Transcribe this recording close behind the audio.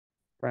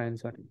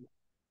friends.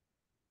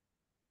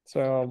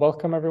 So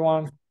welcome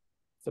everyone.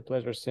 It's a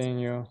pleasure seeing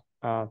you.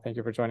 Thank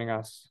you for joining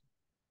us.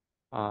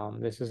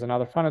 This is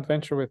another fun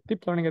adventure with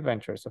Deep Learning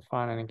Adventures, a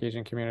fun and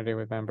engaging community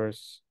with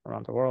members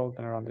around the world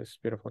and around this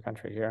beautiful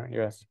country here,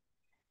 US.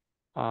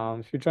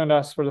 If you joined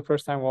us for the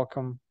first time,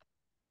 welcome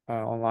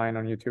online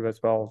on YouTube as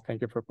well.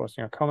 Thank you for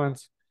posting your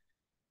comments.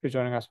 If you're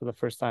joining us for the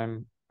first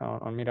time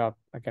on Meetup,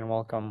 again,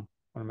 welcome.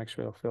 I want to make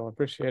sure you'll feel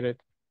appreciated.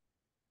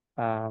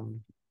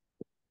 I'm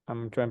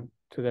joined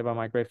today by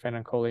my great friend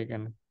and colleague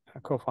and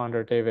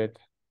co-founder, David.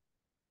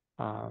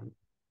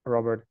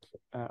 Robert,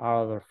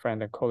 our other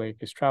friend and colleague,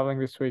 is traveling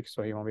this week,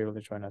 so he won't be able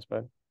to join us,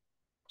 but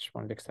just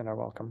wanted to extend our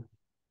welcome.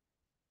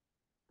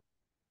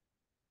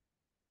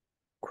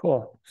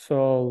 Cool.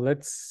 So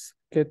let's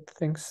get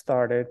things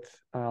started.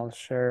 I'll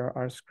share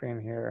our screen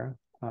here.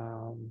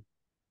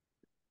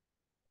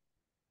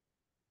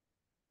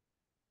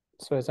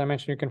 So as I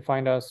mentioned, you can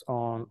find us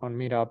on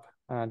Meetup,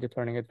 Deep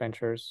Learning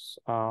Adventures.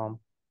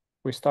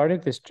 We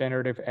started this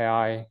generative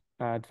AI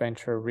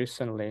adventure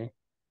recently,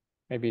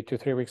 maybe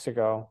 2-3 weeks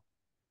ago.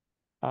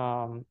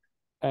 And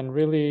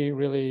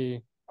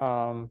really,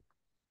 the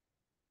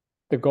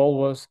goal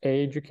was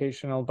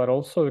educational, but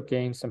also to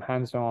gain some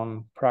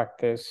hands-on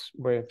practice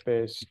with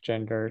this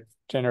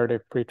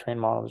generative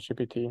pre-trained model,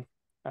 GPT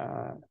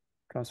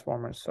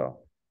transformers. So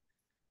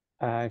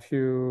if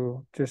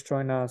you just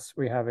join us,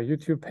 we have a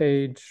YouTube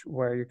page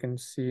where you can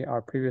see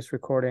our previous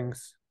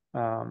recordings.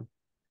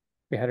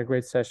 We had a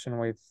great session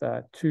with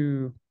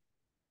 2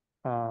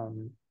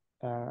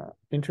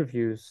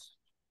 interviews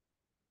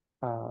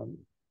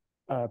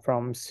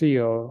from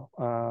CEO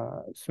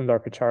Sundar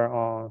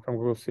Pichai from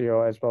Google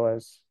CEO, as well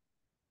as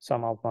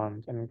Sam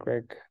Altman and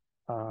Greg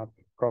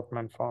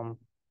Brockman from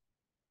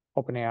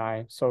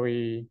OpenAI. So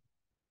we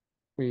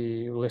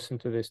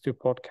listened to these 2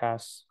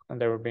 podcasts, and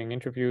they were being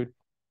interviewed,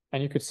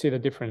 and you could see the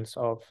difference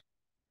of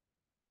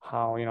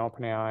how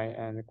OpenAI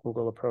and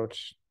Google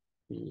approach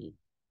the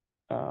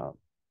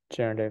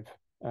generative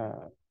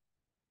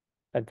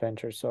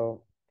adventure.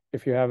 So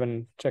if you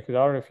haven't checked it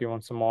out, if you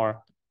want some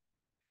more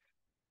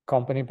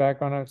company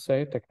background, I would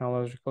say,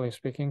 technologically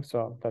speaking,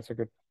 so that's a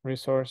good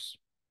resource.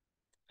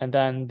 And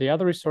then the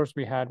other resource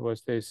we had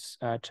was this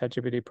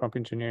ChatGPT prompt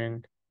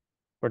engineering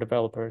for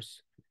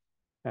developers.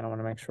 And I want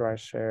to make sure I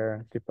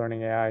share Deep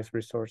Learning AI's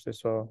resources.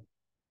 So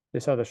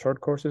these are the short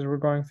courses we're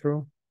going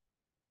through.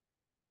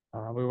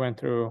 We went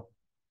through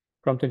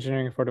prompt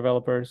engineering for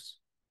developers.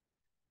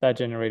 That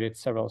generated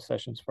several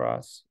sessions for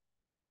us.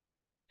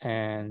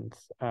 And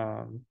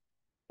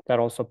that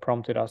also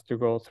prompted us to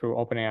go through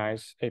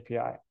OpenAI's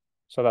API.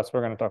 So that's what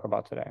we're going to talk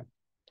about today.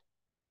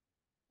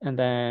 And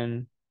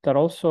then that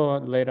also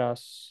led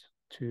us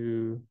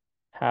to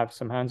have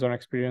some hands-on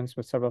experience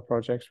with several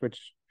projects,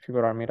 which if you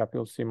go to our meetup,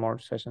 you'll see more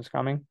sessions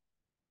coming.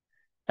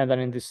 And then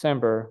in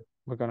December,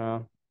 we're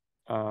going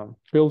to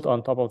build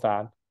on top of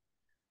that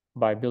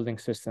by building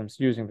systems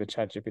using the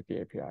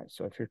ChatGPT API.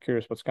 So if you're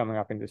curious what's coming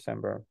up in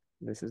December,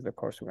 this is the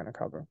course we're going to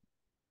cover.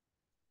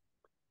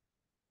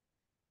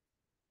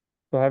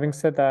 So having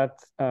said that,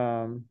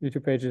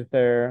 YouTube page is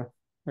there.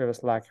 We have a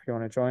Slack if you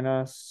want to join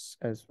us,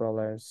 as well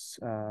as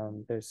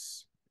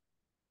this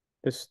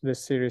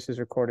series is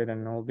recorded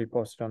and will be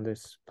posted on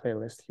this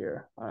playlist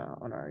here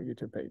on our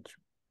YouTube page.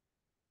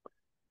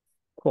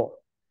 Cool.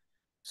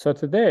 So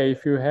today,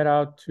 if you head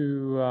out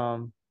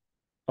to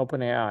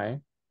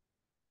OpenAI,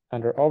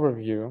 under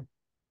Overview,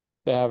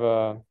 they have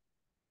a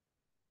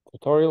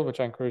tutorial, which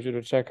I encourage you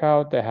to check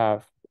out. They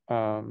have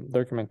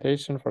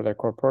documentation for their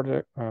core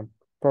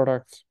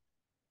products,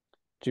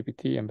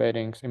 GPT,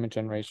 embeddings, image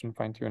generation,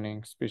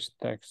 fine-tuning, speech to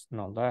text, and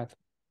all that.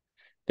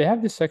 They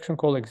have this section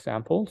called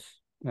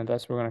examples, and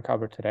that's what we're going to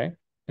cover today.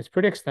 It's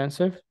pretty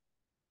extensive.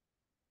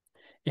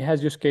 It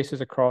has use cases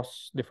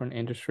across different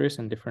industries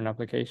and different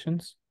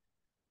applications.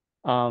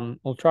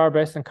 We'll try our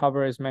best and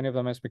cover as many of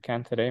them as we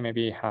can today,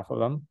 maybe half of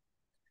them.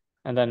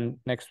 And then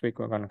next week,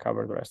 we're going to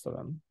cover the rest of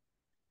them.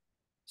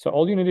 So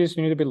all you need is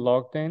you need to be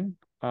logged in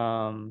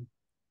to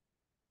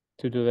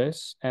do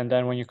this. And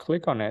then when you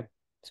click on it,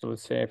 so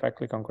let's say if I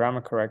click on grammar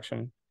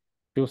correction,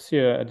 you'll see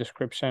a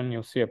description,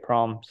 you'll see a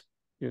prompt,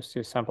 you'll see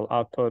a sample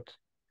output.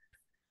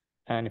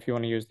 And if you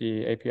want to use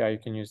the API, you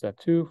can use that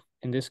too.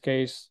 In this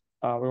case,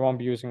 we won't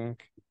be using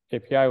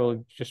API,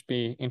 we'll just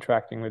be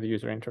interacting with the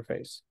user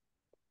interface.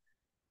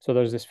 So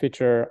there's this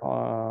feature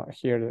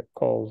here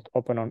called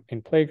Open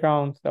in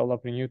Playground that will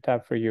open a new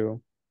tab for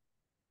you.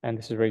 And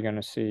this is where you're going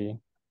to see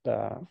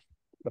the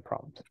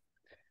prompt.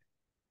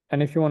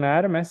 And if you want to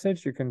add a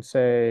message, you can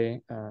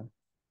say,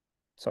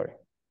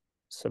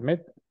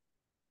 submit.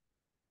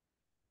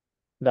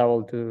 That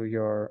will do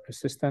your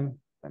assistant.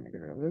 Let me get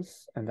rid of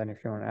this. And then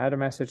if you want to add a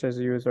message as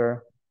a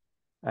user,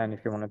 and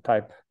if you want to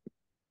type,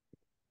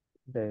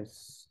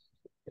 this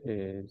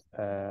is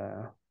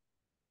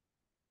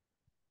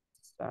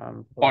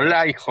sample. Hola,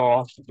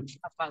 hijo.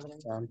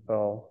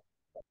 Sample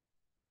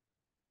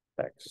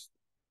text.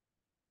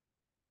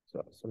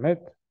 So submit.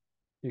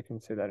 You can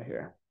see that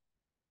here.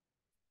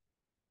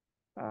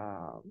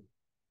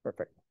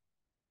 Perfect.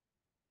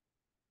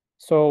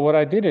 So what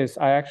I did is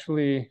I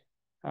actually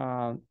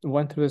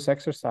went through this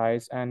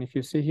exercise, and if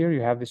you see here, you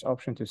have this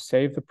option to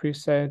save the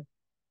preset,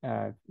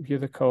 view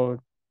the code.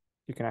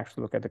 You can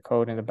actually look at the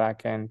code in the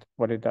back end,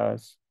 what it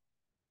does.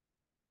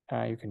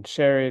 You can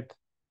share it,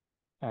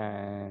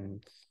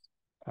 and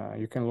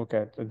you can look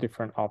at the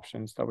different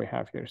options that we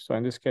have here. So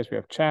in this case, we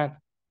have chat.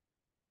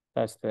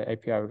 That's the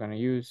API we're going to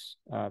use.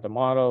 The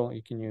model,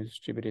 you can use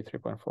GPT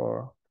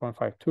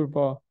 3.4.5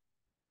 Turbo.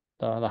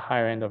 The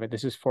higher end of it,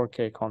 this is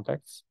 4K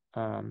context.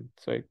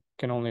 So it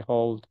can only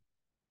hold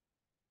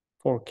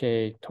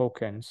 4K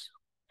tokens,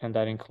 and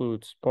that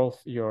includes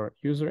both your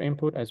user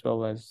input as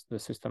well as the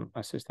system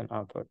assistant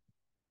output.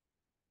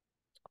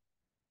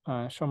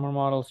 Show more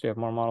models. You have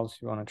more models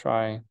you want to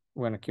try.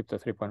 We're going to keep the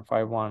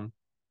 3.51.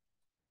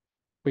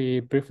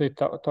 We briefly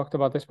talked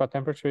about this, but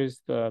temperature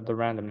is the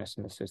randomness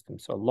in the system.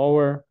 So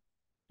lower,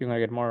 you're going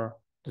to get more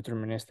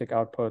deterministic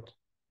output.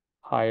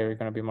 Higher, you're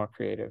going to be more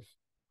creative.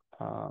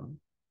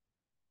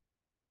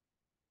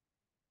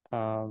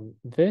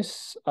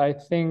 This, I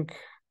think,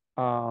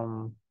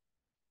 didn't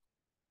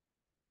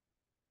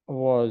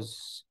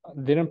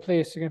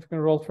play a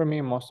significant role for me.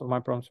 Most of my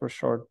prompts were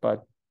short,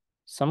 but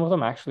some of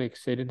them actually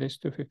exceeded this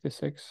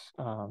 256.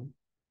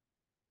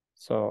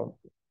 So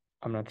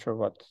I'm not sure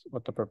what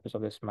the purpose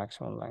of this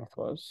maximum length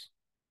was.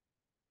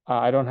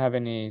 I don't have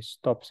any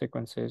stop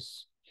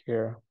sequences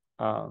here.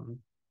 And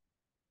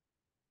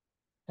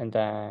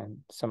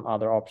then some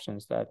other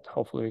options that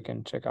hopefully we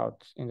can check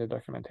out in the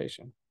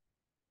documentation.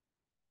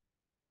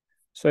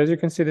 So as you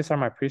can see, these are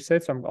my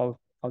presets. I'll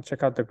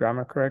check out the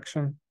grammar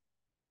correction.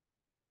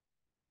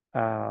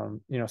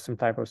 Some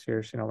typos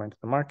here. She went to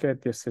the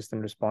market. The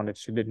assistant responded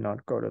she did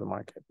not go to the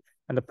market.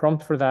 And the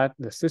prompt for that,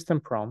 the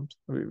system prompt,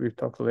 we've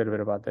talked a little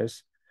bit about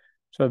this.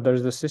 So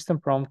there's the system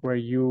prompt where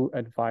you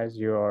advise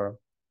your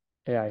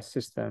AI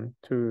system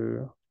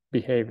to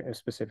behave a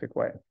specific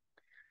way.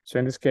 So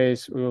in this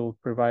case, we'll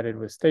provide it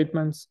with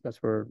statements.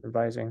 That's what we're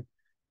advising.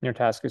 Your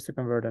task is to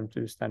convert them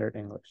to standard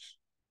English.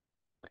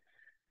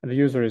 And the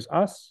user is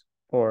us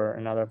or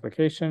another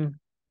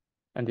application.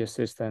 And the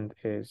assistant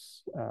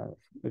is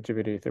the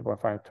GPT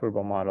 3.5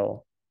 Turbo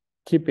model,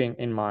 keeping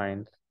in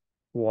mind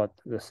what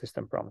the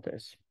system prompt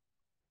is.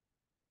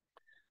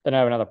 Then I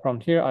have another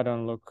prompt here. I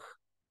don't know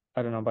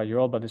about you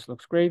all, but this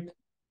looks great.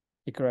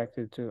 He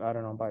corrected to, I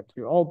don't know about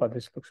you all, but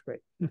this looks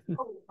great. So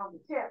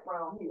here's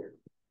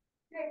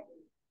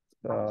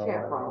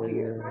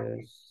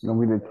gonna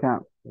be the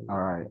champ. All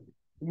right.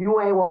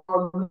 You ain't want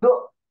to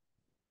look.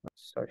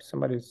 Sorry,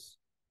 somebody's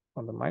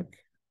on the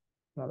mic.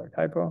 Another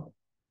typo.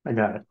 I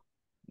got it.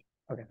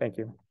 Okay, thank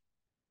you.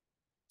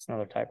 It's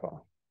another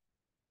typo.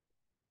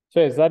 So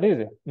it's that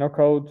easy. No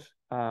code.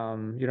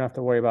 You don't have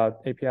to worry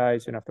about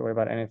APIs. You don't have to worry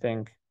about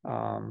anything.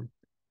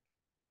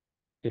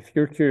 If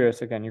you're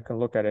curious, again, you can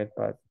look at it,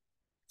 but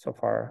so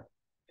far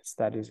it's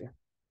that easy.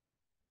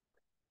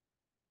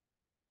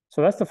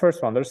 So that's the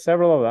first one. There's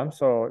several of them.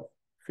 So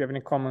if you have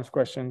any comments,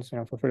 questions,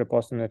 feel free to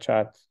post them in the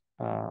chat.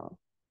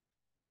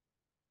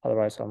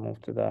 Otherwise, I'll move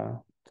to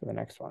the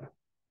next one.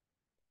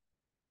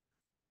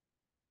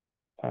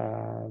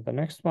 The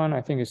next one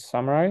I think is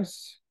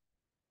summarize.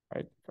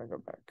 Right, if I go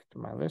back to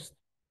my list.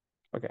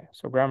 Okay,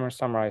 so grammar,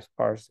 summarize,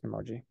 parse,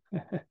 emoji.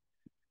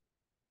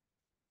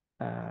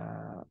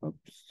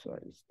 Oops,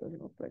 sorry, this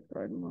doesn't look like the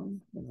right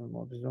one. And then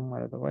we'll zoom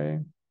out of the way.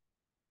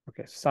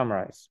 Okay,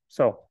 summarize.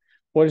 So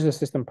what is the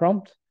system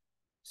prompt?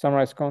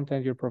 Summarize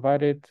content you're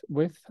provided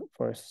with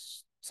for a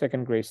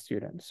second grade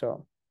student.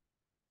 So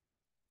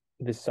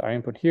this is our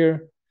input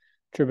here.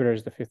 Jupiter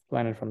is the 5th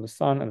planet from the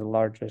sun and the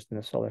largest in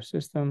the solar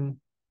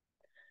system.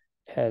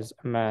 It has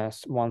a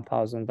mass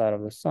 1,000 that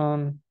of the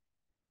sun,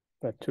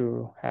 but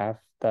 2.5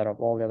 that of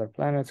all the other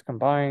planets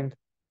combined.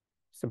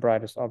 It's the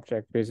brightest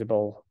object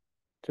visible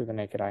to the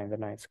naked eye in the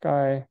night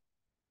sky.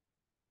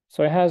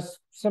 So it has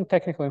some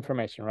technical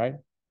information, right?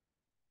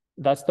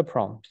 That's the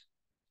prompt.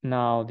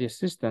 Now the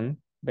assistant,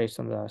 based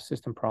on the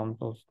system prompt,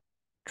 will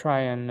try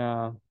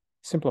and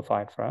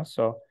simplify it for us.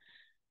 So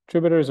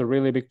Jupiter is a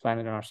really big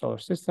planet in our solar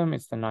system.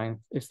 It's the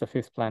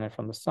 5th planet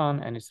from the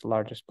sun, and it's the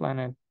largest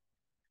planet.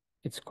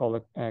 It's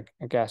called a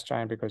gas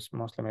giant because it's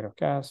mostly made of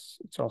gas.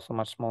 It's also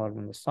much smaller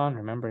than the sun.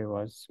 Remember, it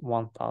was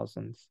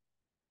 1,000th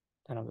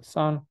than of the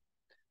sun,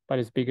 but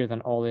it's bigger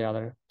than all the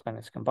other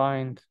planets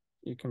combined.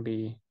 It can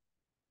be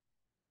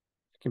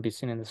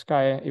seen in the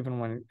sky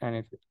and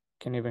it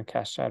can even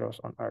cast shadows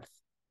on Earth.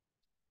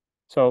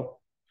 So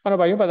I don't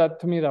know about you,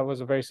 but to me, that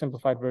was a very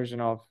simplified version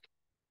of,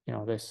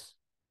 this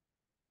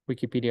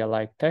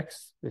Wikipedia-like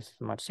text. This is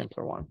a much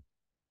simpler one.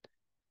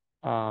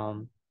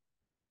 I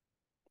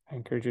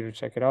encourage you to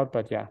check it out,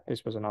 but yeah,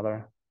 this was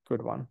another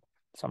good one.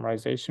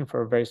 Summarization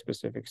for a very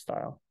specific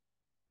style.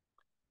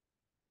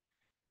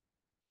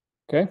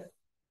 Okay,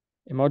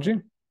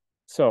 emoji.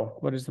 So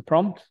what is the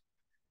prompt?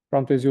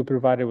 Prompt is you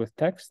provided with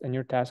text and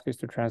your task is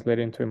to translate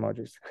it into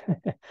emojis.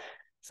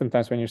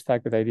 Sometimes when you're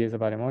stuck with ideas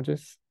about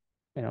emojis,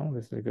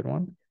 this is a good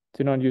one.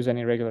 Do not use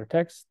any regular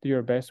text. Do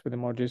your best with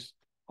emojis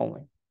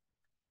only.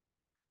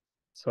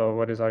 So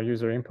what is our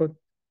user input?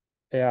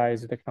 AI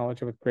is a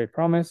technology with great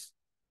promise.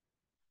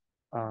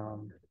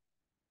 Zoom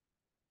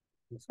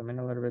in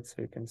a little bit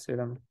so you can see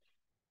them.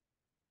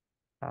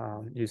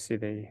 You see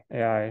the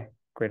AI,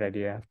 great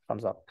idea,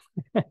 thumbs up.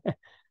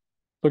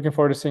 Looking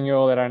forward to seeing you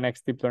all at our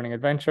next deep learning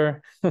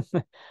adventure.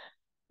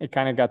 It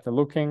kind of got the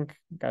looking,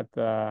 got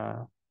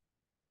the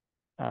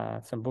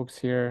some books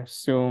here,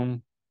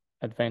 soon,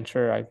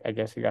 adventure. I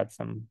guess you got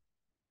some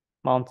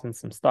mountains,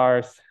 some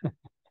stars,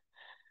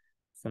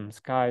 some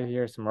sky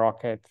here, some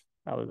rocket.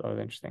 That was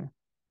interesting.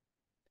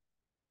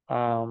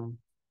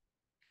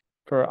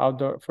 For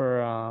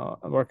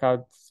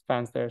workout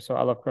fans there, so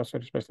I love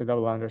CrossFit, especially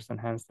double unders and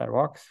hands that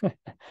walks.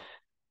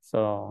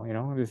 So, you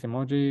know, this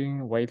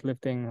emoji,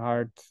 weightlifting,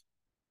 hard,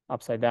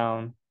 upside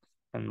down,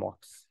 and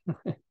walks.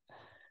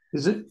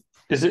 Is it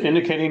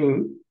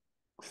indicating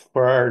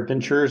for our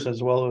adventures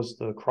as well as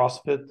the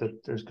CrossFit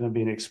that there's going to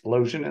be an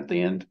explosion at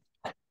the end?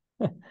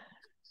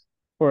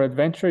 For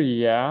adventure,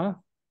 yeah.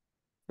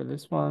 For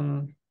this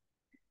one,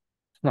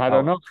 I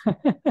don't know.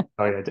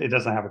 Oh yeah, it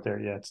doesn't have it there.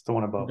 Yeah, it's the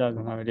one above. It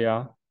doesn't have it,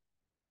 yeah.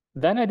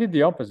 Then I did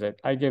the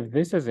opposite. I gave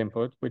this as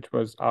input, which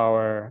was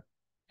our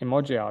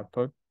emoji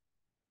output.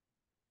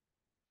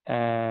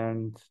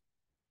 And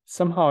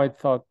somehow I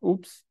thought,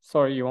 oops,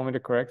 sorry, you want me to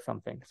correct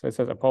something. So it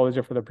says,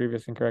 apology for the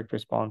previous incorrect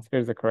response.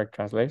 Here's the correct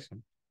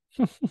translation.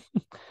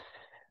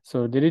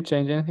 So did it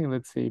change anything?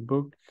 Let's see.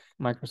 Book,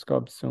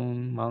 microscope,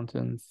 soon,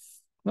 mountains.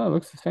 No, it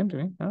looks the same to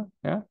me. Oh,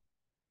 yeah.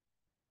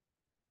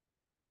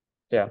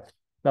 Yeah,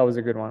 that was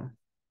a good one.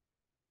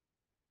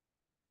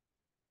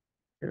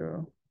 Thank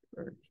you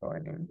for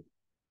joining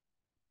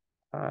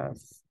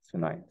us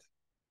tonight.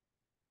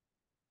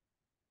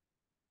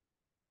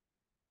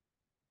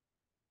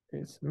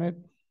 Please submit.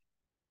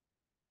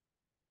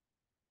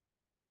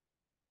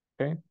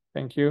 Okay,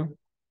 thank you.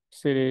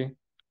 City,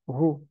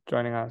 woohoo,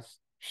 joining us.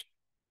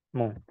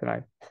 Moon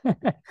tonight.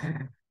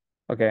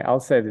 Okay,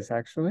 I'll say this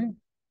actually.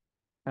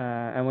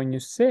 And when you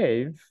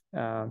save,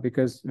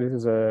 because this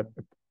is a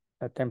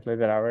template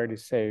that I already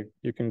saved,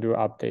 you can do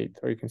update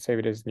or you can save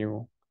it as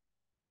new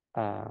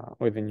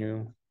with a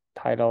new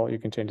title. You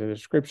can change the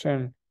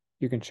description.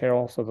 You can share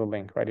also the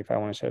link, right? If I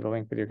want to share the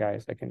link with you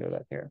guys, I can do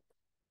that here.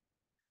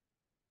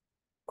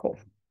 Cool.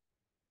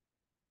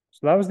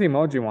 So that was the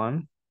emoji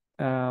one.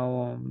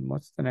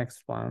 What's the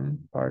next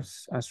one?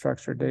 Parse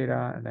unstructured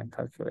data and then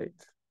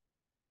calculate.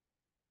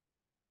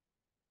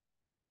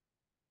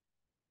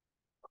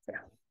 Okay.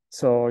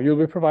 So you'll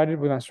be provided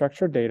with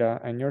unstructured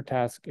data and your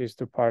task is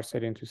to parse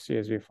it into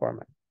CSV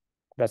format.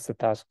 That's the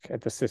task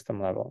at the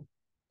system level.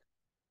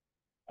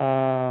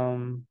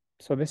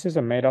 So this is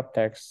a made up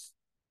text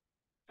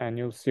and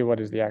you'll see what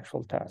is the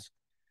actual task.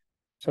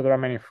 So there are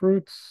many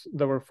fruits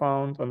that were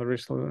found on the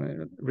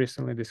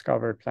recently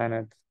discovered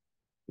planet.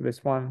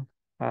 This one,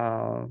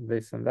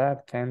 this and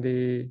that,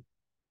 candy.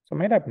 So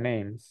made up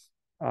names.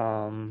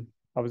 How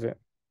was it?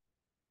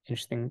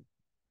 Interesting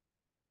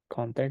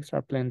context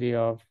are plenty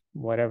of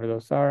whatever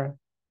those are.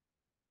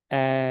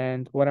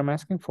 And what I'm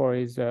asking for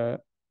is a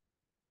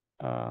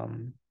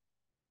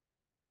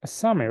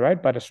summary,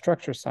 right? But a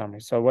structure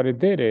summary. So what it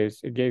did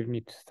is it gave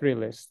me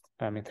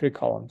three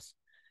columns,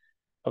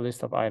 a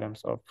list of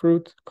items of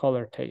fruit,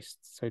 color, taste.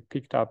 So it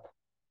picked up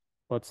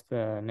what's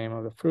the name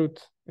of the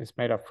fruit, it's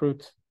made of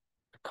fruit,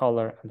 the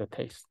color, and the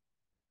taste.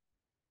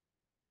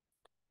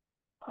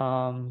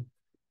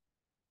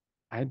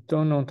 I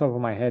don't know on top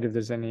of my head if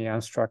there's any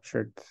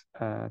unstructured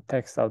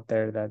text out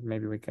there that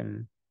maybe we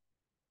can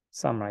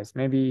summarize.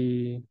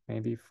 Maybe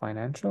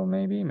financial,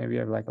 maybe you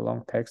have like a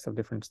long text of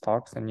different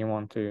stocks and you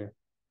want to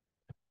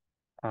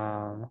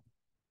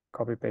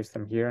copy paste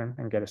them here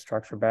and get a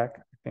structure back.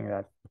 I think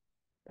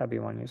that'd be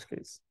one use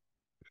case.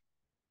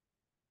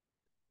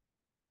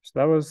 So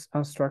that was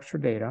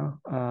unstructured data.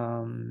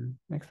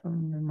 Next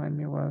one, remind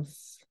me,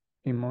 was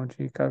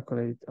emoji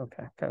calculate.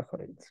 Okay,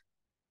 calculate.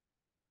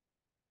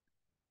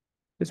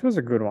 This was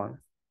a good one.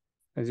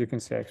 As you can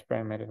see, I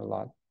experimented a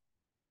lot.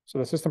 So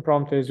the system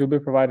prompt is you'll be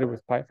provided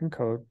with Python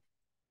code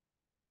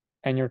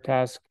and your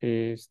task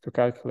is to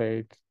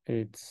calculate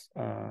its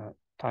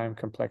time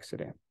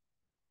complexity.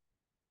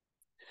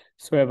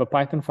 So we have a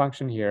Python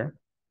function here.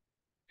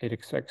 It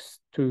expects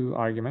 2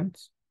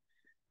 arguments.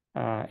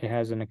 It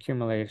has an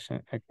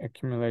accumulation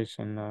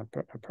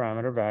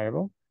parameter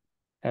variable.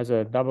 It has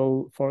a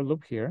double for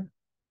loop here.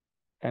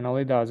 And all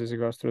it does is it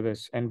goes through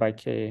this n by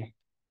k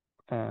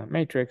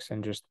matrix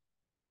and just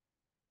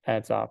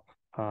adds up,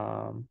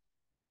 I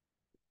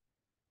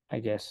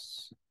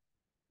guess,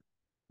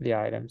 the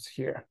items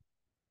here.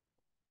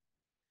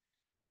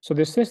 So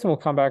this system will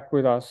come back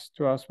to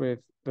us with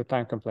the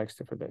time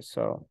complexity for this.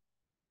 So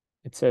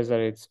it says that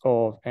it's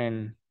O of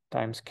n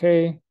times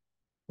k,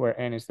 where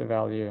n is the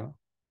value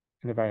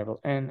in the variable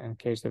n and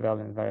k is the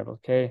value in the variable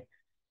k.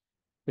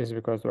 This is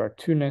because there are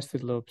 2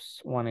 nested loops,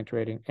 one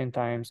iterating n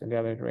times and the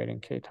other iterating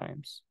k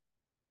times.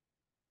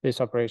 This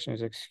operation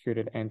is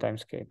executed n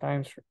times k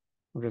times,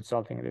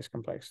 resulting in this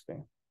complexity.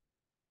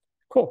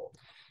 Cool.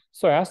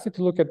 So I asked you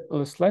to look at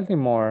a slightly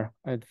more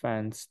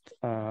advanced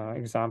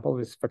example,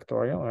 this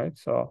factorial, right?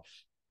 So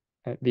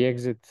the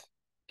exit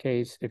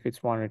case, if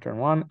it's 1, return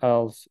 1,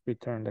 else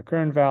return the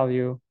current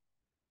value.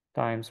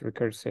 times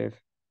recursive,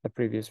 the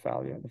previous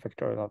value, the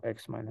factorial of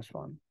x minus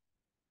 1.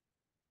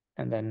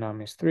 And then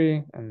num is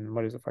 3. And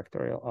what is the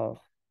factorial of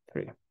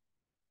 3?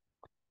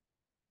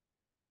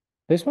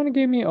 This one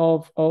gave me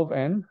of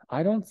n.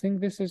 I don't think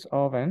this is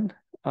of n.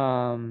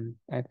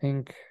 I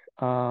think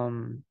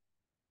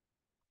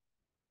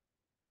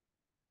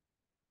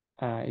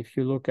if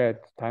you look at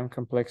time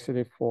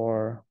complexity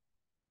for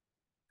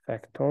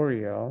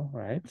factorial,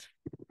 right?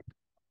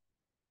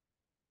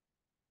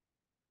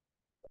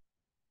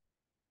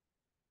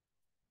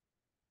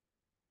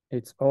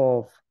 It's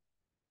of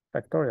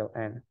factorial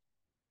n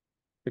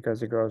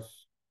because it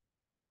grows,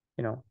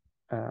 you know,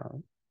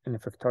 in a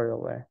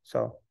factorial way.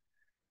 So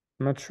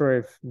I'm not sure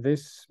if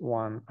this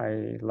one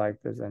I like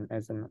as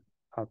an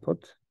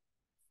output.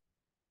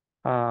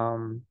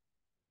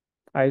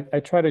 I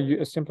try to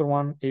use a simpler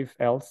one, if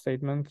else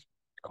statement,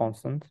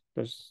 constant.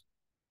 There's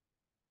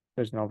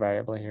no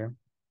variable here.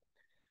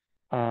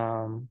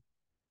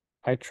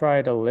 I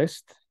tried a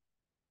list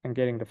and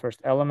getting the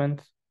first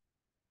element,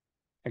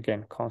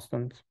 again,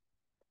 constant.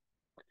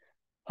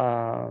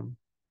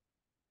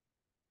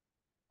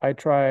 I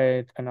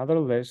tried another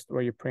list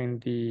where you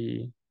print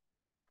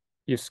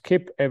you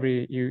skip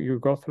you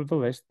go through the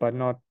list, but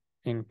not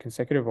in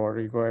consecutive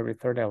order. You go every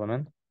third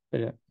element.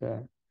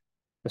 The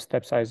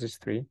step size is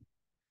 3.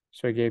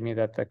 So it gave me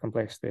that the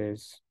complexity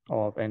is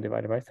of n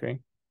divided by 3,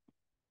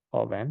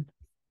 of n.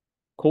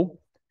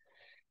 Cool.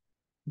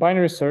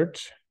 Binary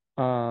search.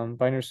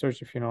 Binary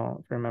search, if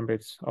you remember,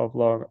 it's of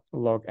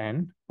log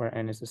n, where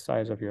n is the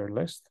size of your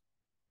list.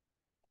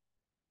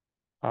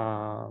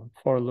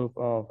 For loop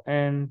of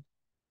n,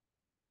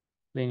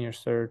 linear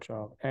search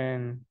of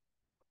n.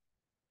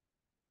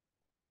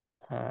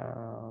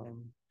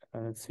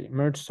 Let's see,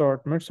 merge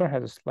sort. Merge sort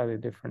has a slightly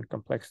different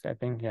complexity, I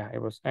think. Yeah,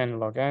 it was n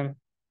log n.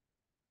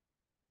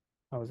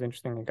 That was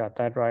interesting. I got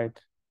that right.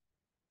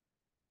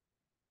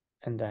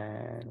 And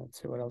then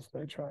let's see, what else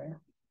did I try?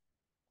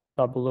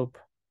 Double loop.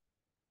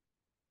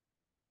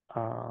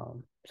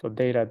 So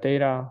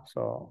data.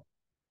 So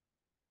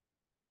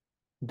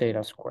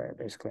data square,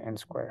 basically n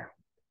square.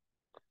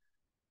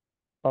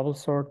 Bubble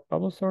sort.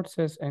 Bubble sort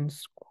says n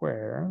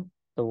square.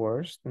 The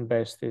worst and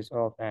best is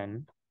of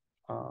n.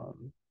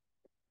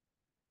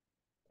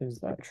 Is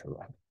that true?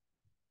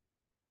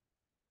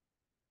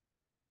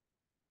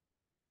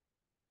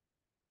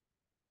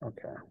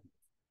 Okay.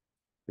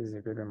 This is a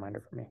good reminder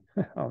for me.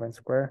 Of n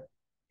square.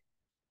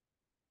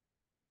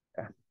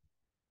 Yeah.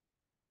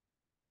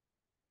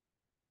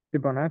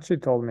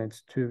 Fibonacci told me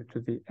it's 2 to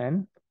the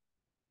n.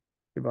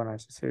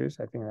 Fibonacci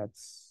series. I think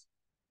that's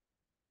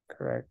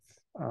correct.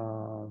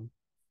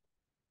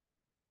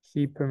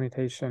 Heap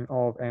permutation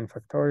of n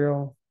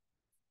factorial.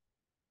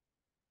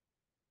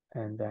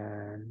 And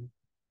then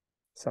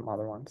some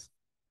other ones.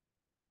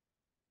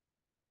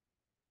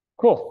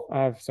 Cool.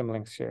 I have some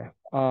links here.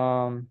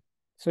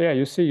 So yeah,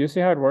 you see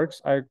how it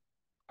works. I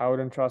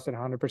wouldn't trust it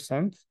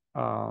 100%.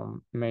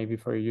 Maybe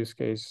for a use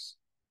case,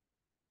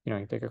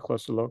 you take a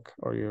closer look,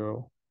 or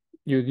you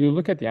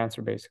look at the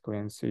answer basically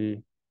and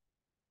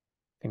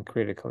think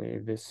critically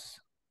if this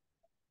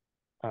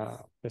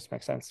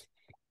makes sense.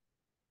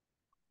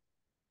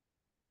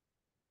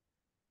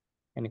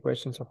 Any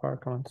questions so far,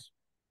 comments?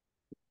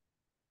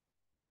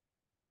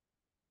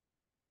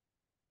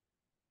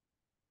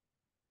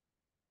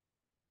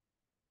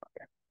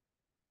 Okay.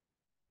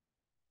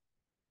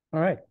 All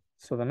right.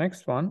 So the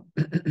next one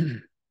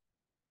is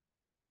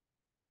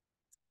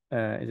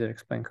it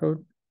explain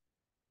code?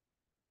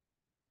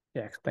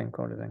 Yeah, explain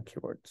code and then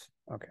keywords.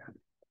 Okay.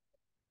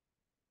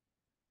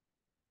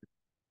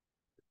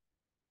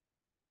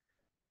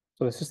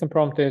 So the system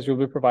prompt is you'll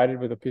be provided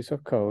with a piece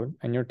of code,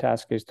 and your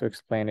task is to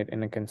explain it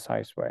in a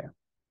concise way.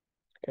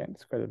 Okay,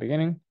 let's go to the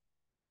beginning.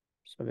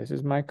 So this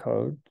is my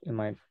code. Let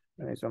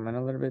me zoom in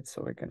a little bit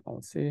so we can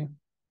all see.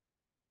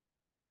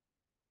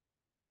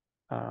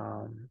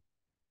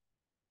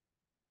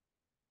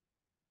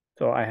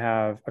 So I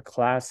have a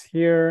class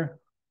here.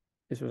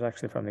 This was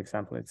actually from the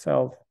example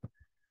itself.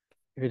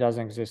 If it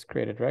doesn't exist,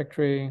 create a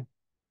directory.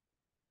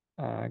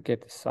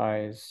 Get the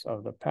size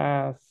of the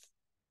path.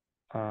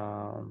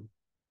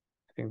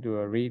 I think do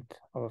a read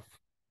of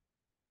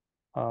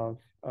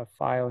a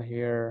file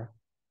here.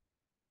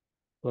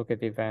 Look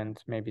at the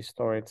event, maybe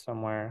store it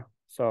somewhere.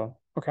 So,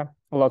 okay,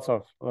 lots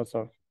of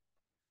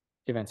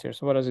events here.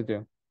 So what does it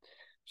do?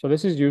 So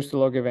this is used to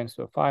log events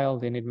to a file.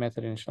 The init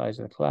method initializes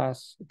the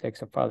class. It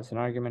takes a file as an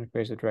argument,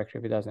 creates a directory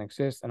if it doesn't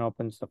exist, and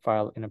opens the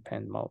file in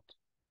append mode.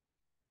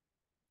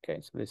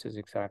 Okay, so this is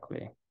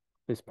exactly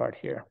this part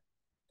here.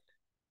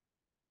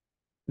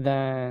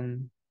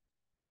 Then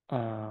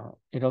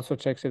it also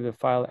checks if the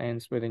file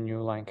ends with a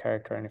new line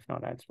character, and if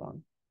not, adds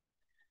one.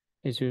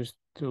 It's used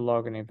to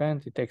log an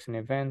event. It takes an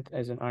event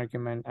as an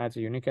argument, adds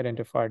a unique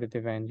identifier to the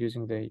event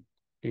using the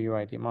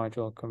UUID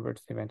module,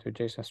 converts the event to a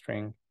JSON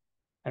string,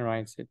 and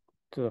writes it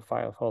to the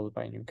file followed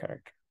by a new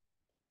character.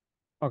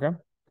 Okay.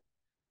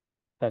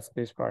 That's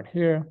this part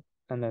here,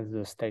 and that's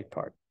the state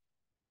part.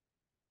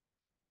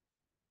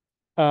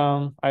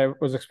 I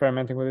was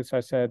experimenting with it, so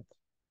I said,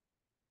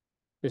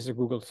 This is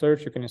Google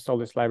search. You can install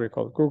this library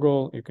called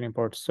Google. You can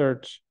import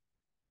search.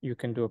 You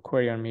can do a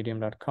query on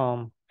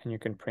medium.com, and you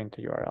can print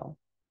the URL.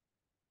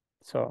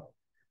 So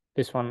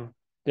this one,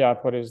 the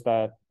output is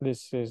that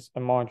this is a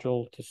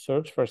module to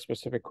search for a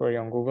specific query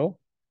on Google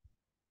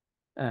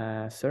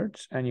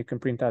search, and you can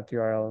print out the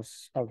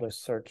URLs of the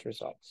search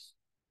results.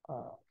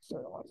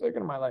 Sorry, 1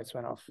 second, my lights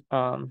went off.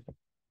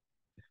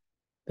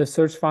 The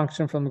search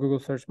function from the Google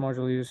search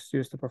module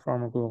used to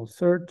perform a Google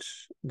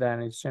search.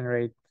 Then it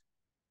generates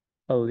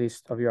a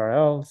list of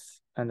URLs,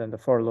 and then the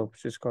for loop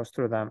just goes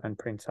through them and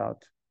prints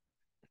out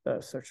the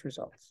search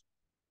results.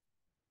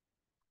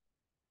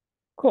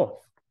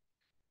 Cool.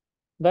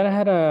 Then I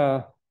had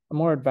a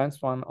more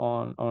advanced one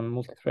on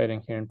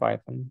multi-threading here in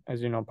Python.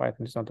 As you know,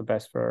 Python is not the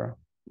best for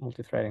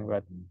multi-threading,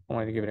 but I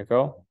wanted to give it a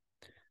go.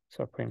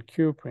 So print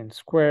Q, print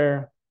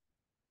square,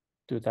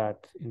 do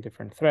that in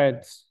different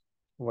threads,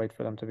 wait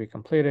for them to be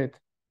completed,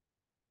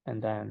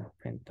 and then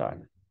print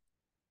done.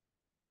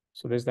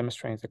 So this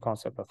demonstrates the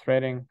concept of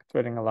threading.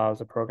 Threading allows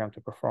the program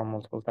to perform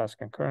multiple tasks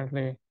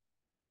concurrently.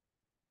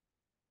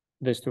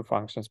 These two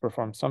functions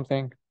perform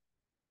something,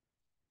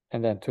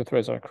 and then two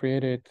threads are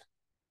created,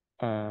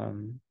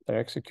 they're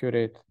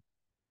executed,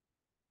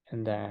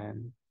 and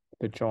then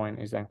the join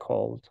is then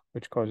called,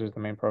 which causes the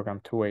main program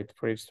to wait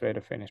for each thread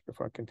to finish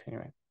before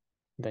continuing.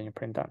 Then you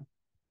print done.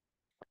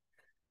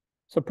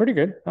 So pretty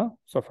good, huh,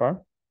 so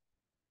far.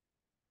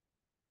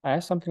 I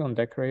asked something on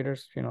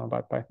decorators, if you know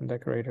about Python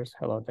decorators.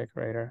 Hello,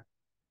 decorator.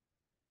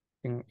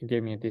 It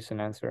gave me a decent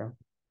answer.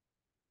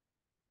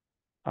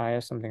 I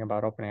asked something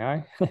about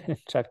OpenAI,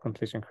 chat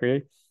completion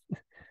create.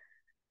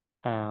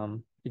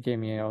 It gave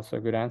me also a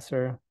good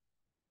answer.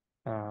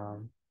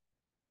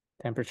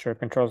 Temperature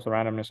controls the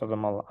randomness of the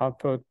model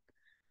output.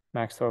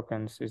 Max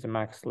tokens is the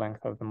max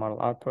length of the model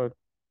output.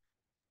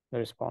 The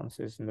response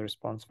is in the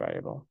response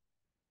variable.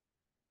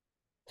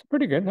 It's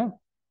pretty good, huh?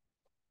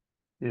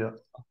 Yeah.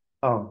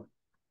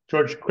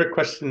 George, quick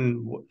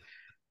question.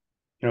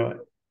 You know,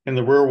 in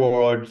the real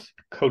world,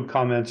 code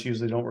comments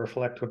usually don't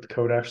reflect what the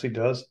code actually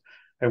does.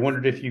 I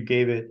wondered if you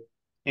gave it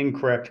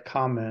incorrect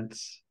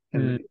comments,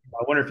 and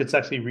I wonder if it's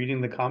actually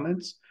reading the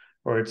comments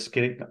or it's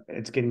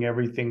getting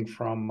everything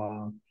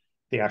from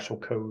the actual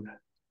code.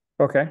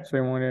 Okay, so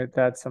you wanted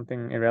that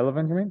something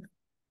irrelevant, you mean?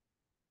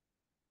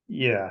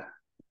 Yeah.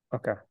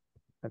 Okay,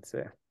 let's see.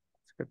 That's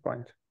a good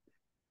point.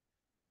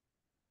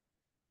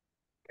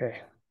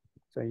 Okay,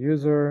 so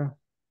user,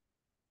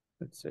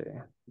 let's see.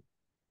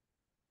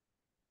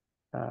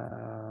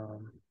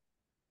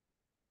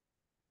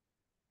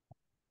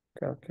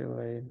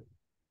 Calculate.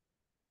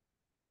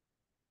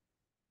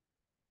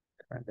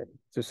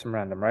 Just some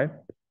random, right?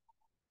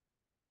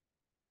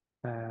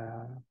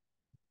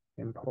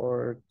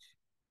 Import.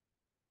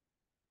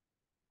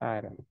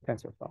 I don't know,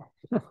 TensorFlow.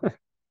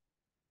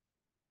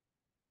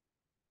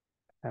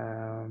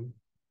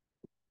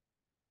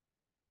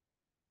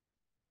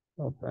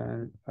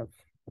 Open a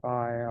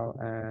file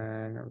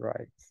and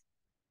write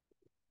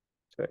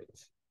to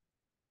it.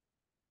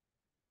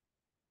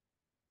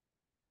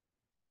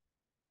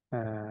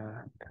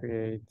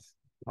 Create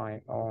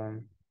my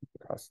own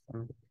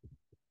custom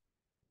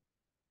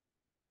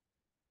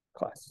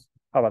class.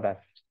 How about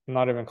that?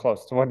 Not even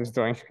close to what it's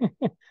doing.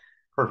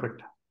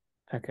 Perfect.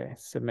 Okay,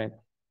 submit.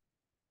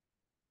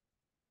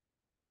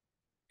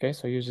 Okay,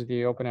 so uses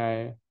the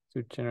OpenAI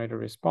to generate a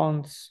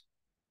response.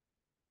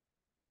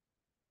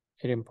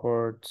 It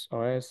imports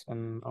OS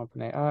and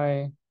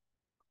OpenAI.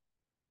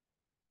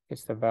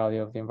 It's the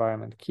value of the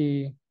environment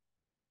key.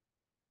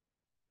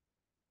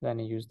 Then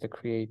you use the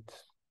create.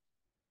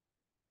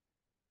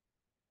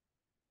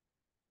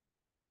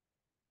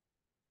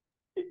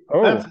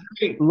 Oh,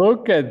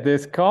 look at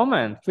this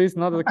comment. Please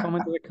note that the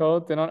comment of the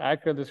code do not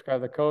accurately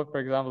describe the code. For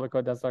example, the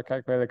code does not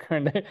calculate the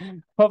current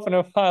day. Open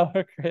a file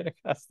or create a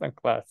custom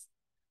class.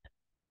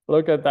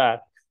 Look at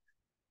that.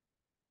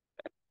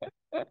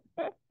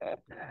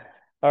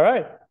 All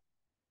right.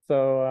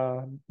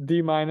 So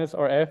D-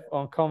 or F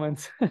on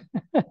comments.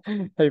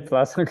 A+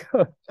 on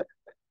code.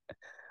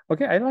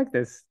 Okay, I like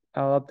this.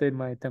 I'll update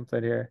my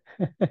template here.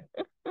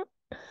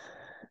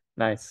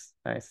 Nice,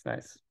 nice,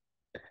 nice.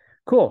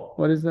 Cool.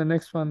 What is the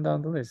next one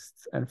down the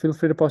list? And feel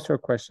free to post your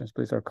questions,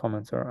 please, or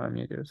comments, or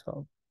unmute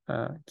yourself.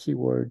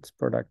 Keywords,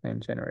 product name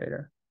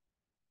generator.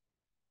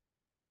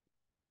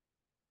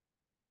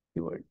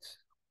 Keywords.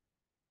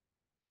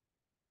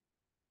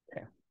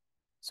 Okay.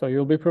 So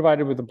you'll be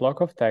provided with a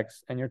block of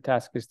text, and your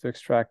task is to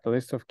extract a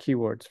list of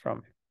keywords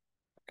from it.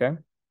 Okay.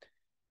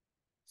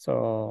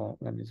 So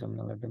let me zoom in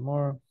a little bit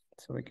more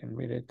so we can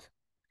read it.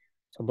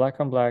 So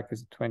Black on Black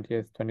is a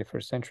 20th,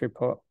 21st century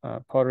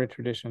pottery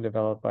tradition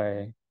developed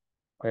by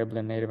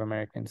Pueblo Native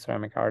American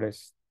ceramic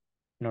artists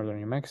in northern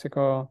New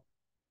Mexico.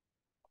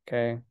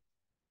 Okay.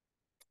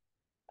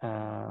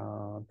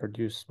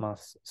 Produce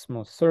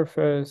smooth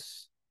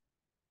surface.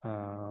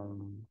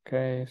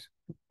 Okay.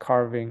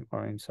 Carving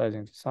or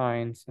incising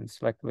designs and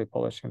selectively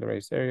polishing the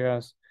raised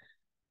areas.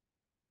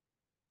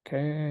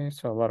 Okay.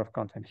 So a lot of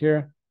content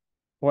here.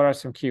 What are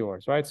some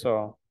keywords, right?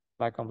 So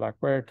Black on Black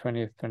ware,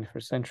 20th,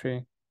 21st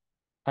century.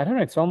 I don't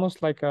know, it's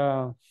almost like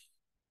a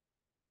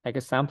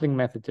sampling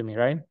method to me,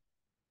 right?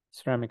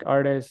 Ceramic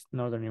artist,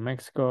 Northern New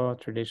Mexico,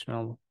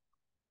 traditional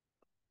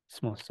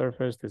smooth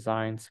surface,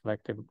 design,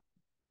 selective.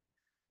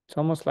 It's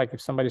almost like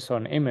if somebody saw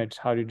an image,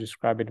 how do you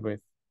describe it with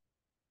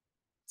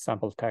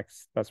sample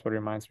text? That's what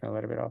reminds me a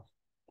little bit of,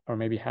 or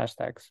maybe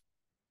hashtags.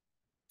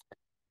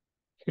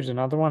 Here's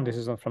another one. This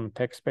is from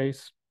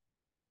TechSpace.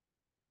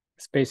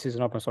 Space is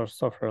an open source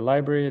software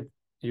library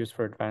used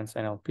for advanced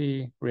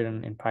NLP,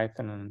 written in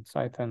Python and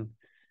Cython.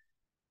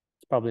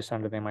 It's published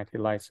under the MIT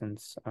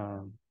license.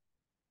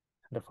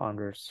 The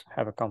founders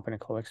have a company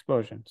called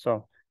Explosion.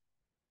 So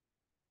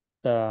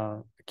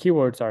the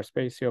keywords are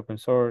spacey, open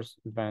source,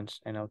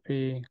 advanced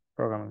NLP,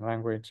 programming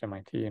language,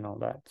 MIT, and all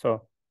that.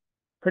 So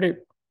pretty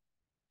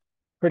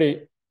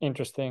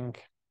interesting,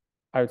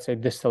 I would say,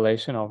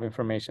 distillation of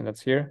information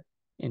that's here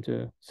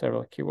into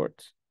several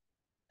keywords.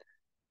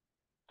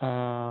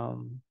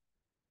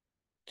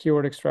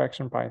 Keyword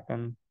extraction,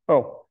 Python.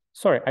 Oh,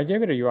 sorry, I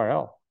gave it a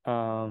URL.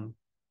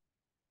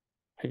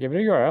 I gave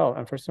it a URL,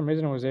 and for some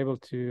reason I was able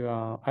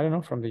to, I don't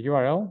know, from the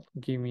URL,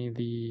 give me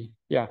the,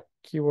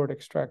 keyword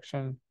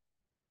extraction,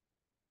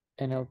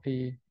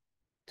 NLP,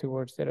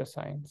 towards data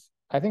science.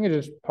 I think it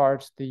just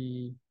parsed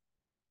the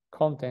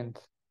content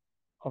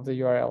of the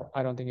URL.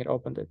 I don't think it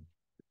opened it.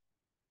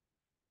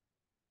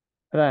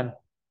 And then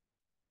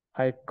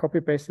I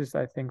copy paste this,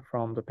 I think,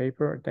 from the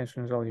paper.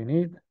 Attention is all you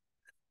need.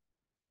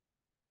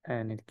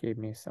 And it gave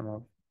me some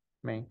of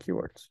main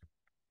keywords.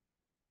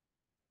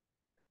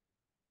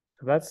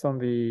 So that's on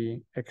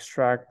the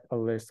extract a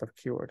list of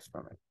keywords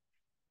from it.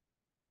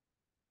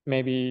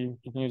 Maybe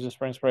you can use this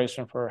for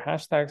inspiration for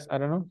hashtags, I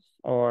don't know,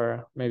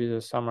 or maybe the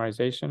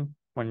summarization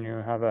when you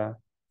have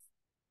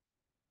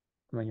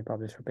when you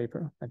publish your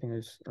paper. I think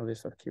there's a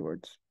list of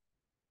keywords.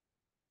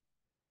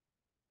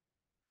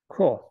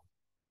 Cool.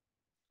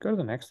 Go to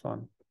the next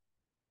one,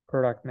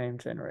 product name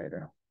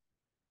generator.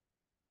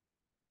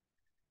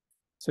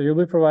 So you'll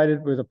be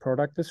provided with a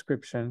product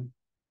description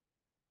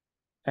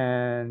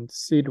and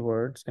seed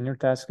words, and your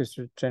task is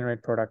to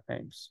generate product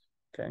names.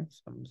 Okay,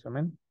 so I'm zoom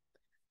in.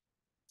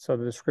 So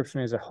the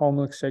description is a home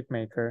milkshake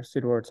maker.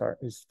 Seed words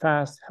is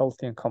fast,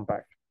 healthy, and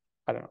compact.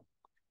 I don't know.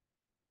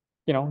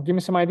 You know, give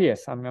me some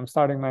ideas. I'm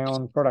starting my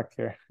own product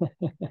here.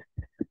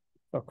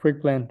 So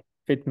quick blend,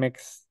 fit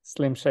mix,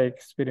 slim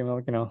shake, sweetie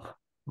milk, you know,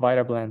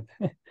 Vita blend.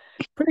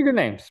 Pretty good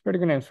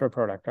names for a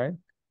product, right?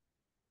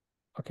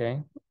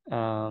 Okay.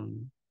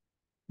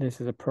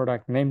 This is a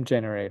product name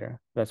generator.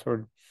 That's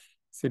where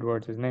seed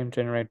words is name,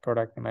 generate,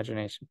 product,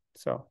 imagination.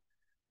 So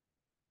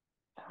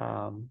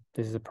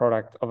this is a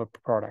product of a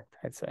product,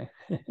 I'd say.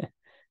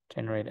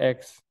 Generate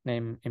X,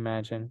 name,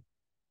 imagine.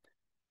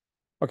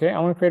 Okay, I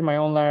want to create my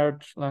own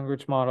large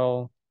language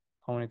model.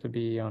 I want it to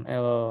be on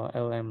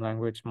LLM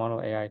language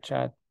model AI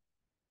chat.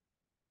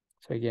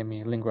 So he gave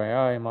me Lingua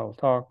AI, Model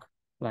Talk,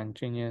 Lang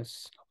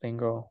Genius,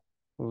 Lingo,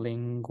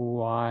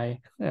 Lingui.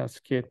 That's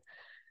cute.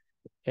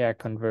 AI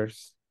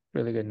Converse,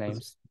 really good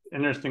names. It's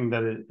interesting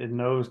that it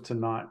knows to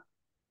not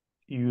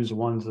use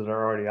ones that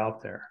are already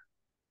out there.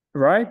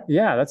 Right?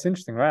 Yeah, that's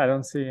interesting, right? I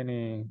don't see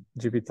any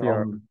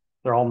GPT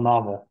they're all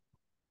novel.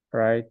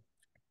 Right?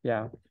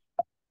 Yeah.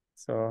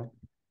 So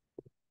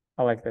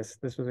I like this.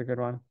 This was a good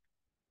one.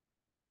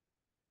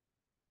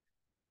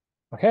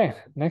 Okay,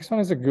 next one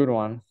is a good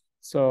one.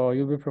 So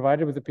you'll be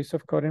provided with a piece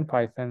of code in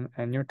Python,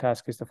 and your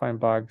task is to find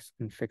bugs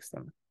and fix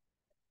them.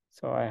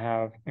 So I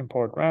have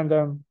import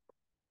random,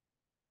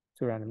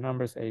 two random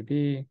numbers, A,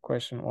 B,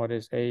 question, what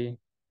is A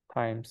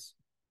times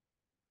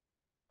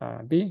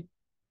B?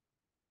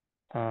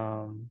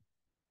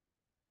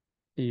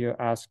 You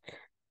ask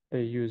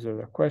the user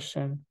the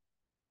question.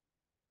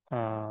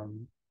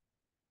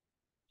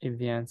 If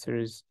the answer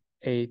is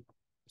 8,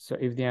 so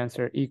if the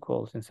answer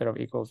equals, instead of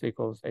equals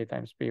A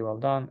times B, well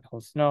done,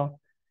 else no.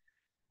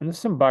 And there's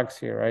some bugs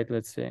here, right?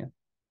 Let's see.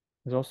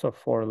 There's also a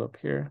for loop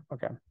here.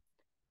 Okay.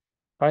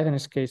 Python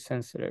is case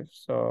sensitive.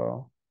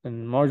 So the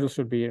module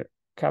should be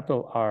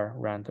capital R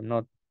random,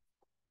 not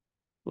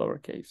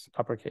lowercase,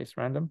 uppercase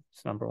random.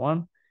 It's number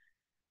one.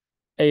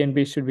 A and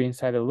B should be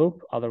inside the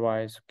loop.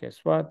 Otherwise, guess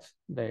what?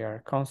 They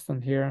are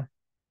constant here.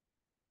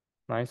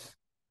 Nice.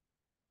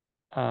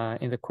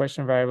 In the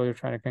question variable, you're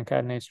trying to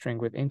concatenate string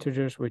with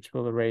integers, which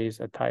will raise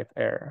a type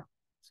error.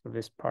 So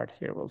this part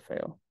here will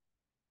fail.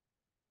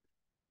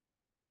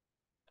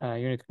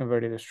 You need to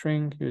convert it to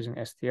string using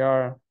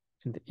str,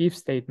 in the if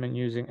statement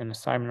using an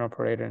assignment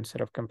operator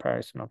instead of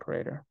comparison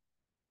operator,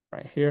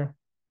 right here.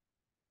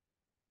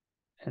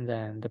 And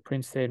then the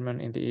print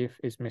statement in the if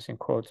is missing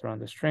quotes around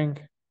the string.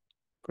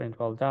 Print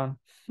well done.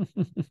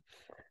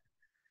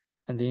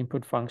 And the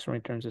input function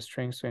returns a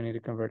string, so you need to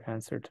convert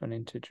answer to an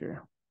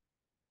integer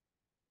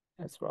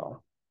as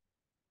well.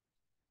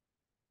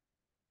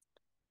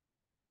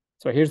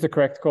 So here's the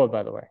correct code,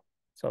 by the way.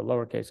 So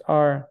lowercase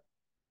r,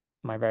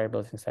 my variable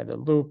is inside the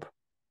loop,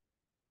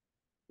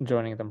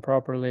 joining them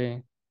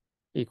properly,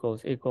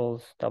 equals,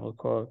 double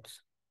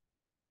quotes.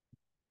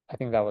 I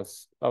think that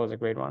was a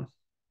great one.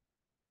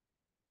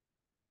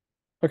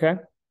 Okay.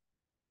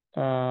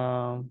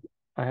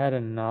 I had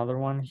another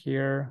one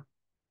here.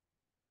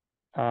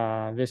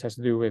 This has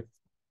to do with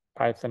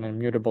Python and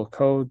mutable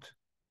code.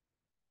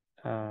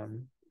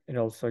 It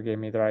also gave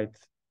me the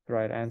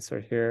right answer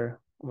here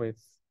with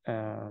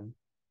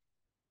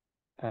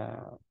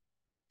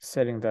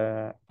setting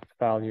the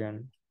value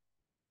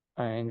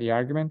in the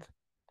argument.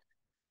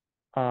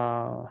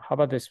 How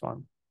about this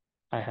one?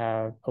 I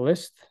have a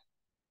list,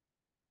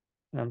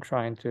 and I'm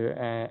trying to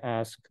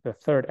ask the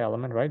third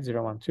element, right?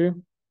 0, 1,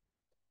 2.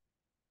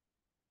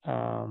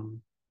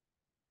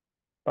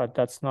 But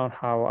that's not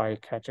how I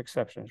catch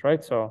exceptions,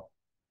 right? So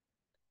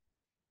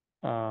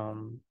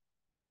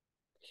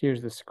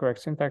here's the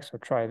correct syntax. So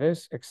try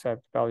this,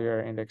 except value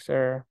error, index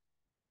error.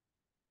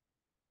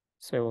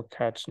 So it will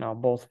catch now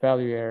both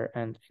value error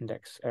and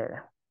index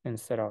error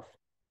instead of,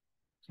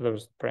 so there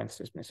was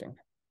parentheses missing.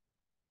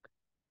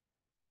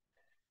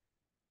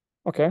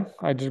 Okay,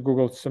 I just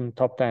Googled some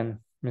top 10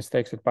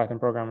 mistakes that Python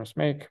programmers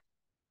make.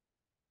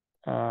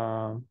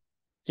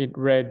 It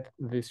read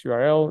this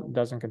URL,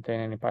 doesn't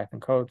contain any Python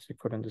code, so it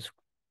couldn't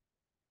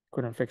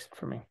fix it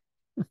for me.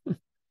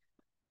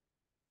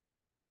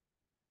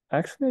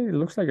 Actually, it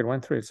looks like it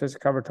went through. It says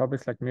cover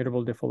topics like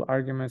mutable default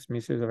arguments,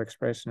 misuse of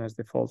expression as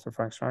defaults or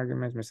function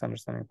arguments,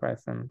 misunderstanding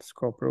Python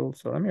scope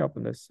rules. So let me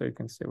open this so you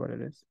can see what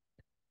it is.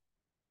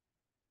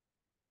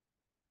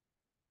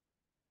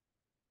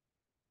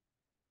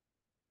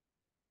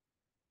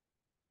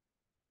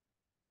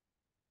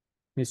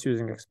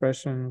 Misusing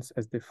expressions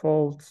as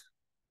default,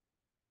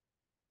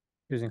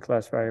 using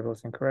class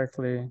variables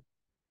incorrectly,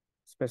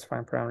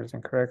 specifying parameters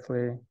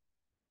incorrectly,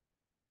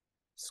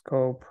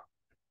 scope,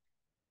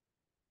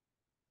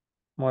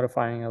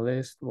 modifying a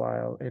list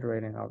while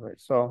iterating over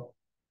it. So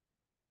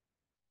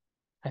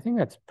I think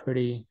that's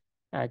pretty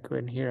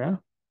accurate here, huh?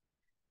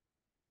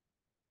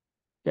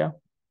 Yeah.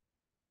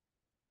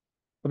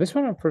 Well, this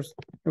one, at first,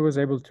 it was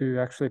able to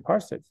actually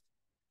parse it.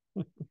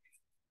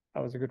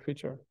 That was a good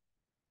feature.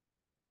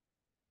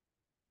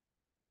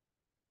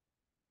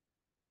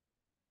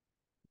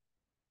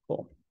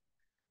 Cool.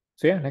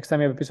 So yeah, next time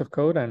you have a piece of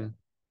code and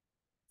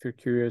if you're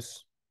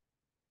curious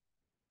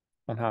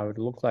on how it would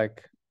look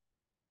like,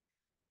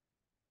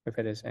 if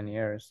it is any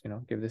errors,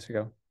 give this a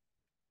go.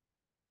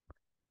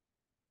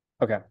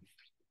 Okay.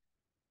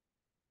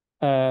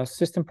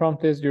 System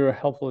prompt is your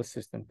helpful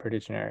assistant, pretty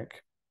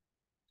generic.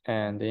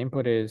 And the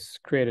input is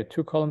create a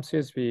 2-column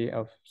CSV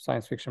of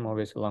science fiction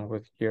movies along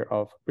with year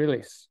of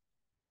release.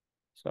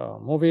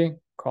 So movie,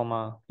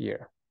 comma,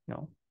 year,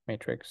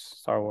 Matrix,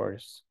 Star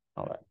Wars,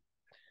 all that.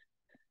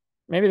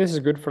 Maybe this is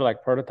good for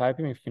like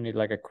prototyping if you need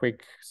like a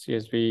quick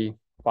CSV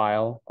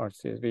file or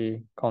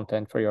CSV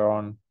content for your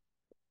own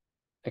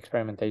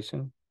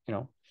experimentation.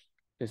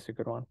 This is a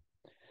good one.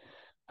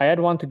 I had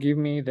one to give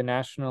me the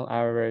national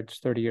average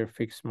 30-year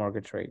fixed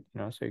mortgage rate,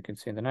 so you can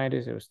see in the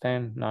 90s, it was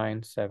 10,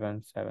 9,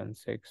 7, 7,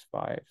 6,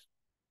 5,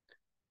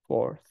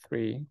 4,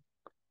 3,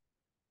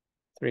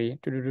 3.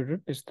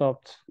 It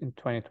stopped in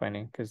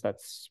 2020 because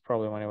that's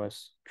probably when it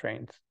was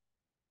trained.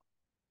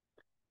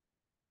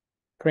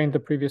 Print the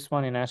previous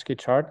one in ASCII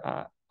chart.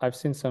 I've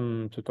seen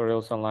some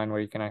tutorials online where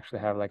you can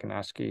actually have like an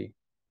ASCII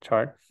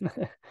chart.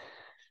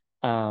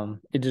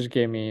 It just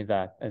gave me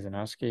that as an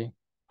ASCII.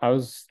 I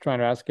was trying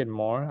to ask it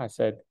more. I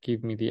said,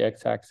 give me the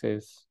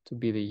x-axis to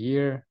be the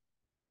year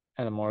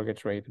and the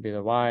mortgage rate to be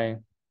the y.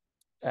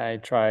 I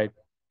tried.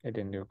 It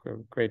didn't do a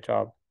great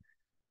job.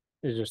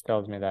 It just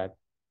tells me that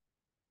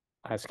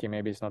ASCII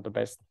maybe is not the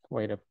best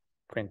way to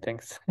print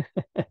things.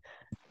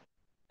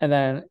 And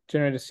then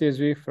generate a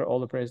CSV for all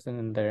the presidents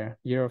in their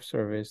year of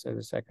service as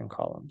a second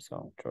column.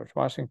 So George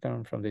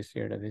Washington from this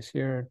year to this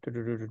year.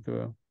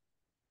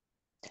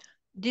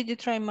 Did you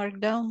try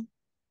Markdown?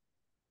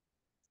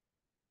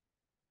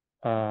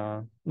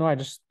 No, I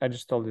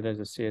just told it as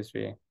a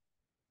CSV.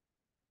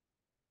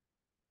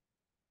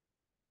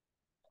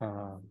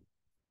 Then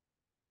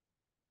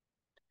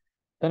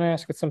I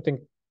asked it something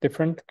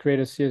different, create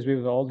a CSV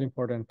with all the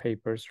important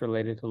papers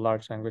related to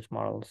large language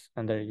models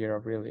and their year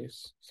of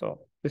release. So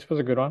this was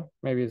a good one.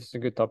 Maybe this is a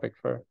good topic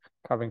for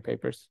covering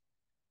papers.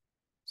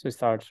 So it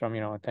starts from,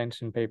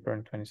 attention paper in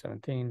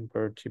 2017,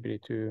 BERT,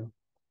 GPT-2,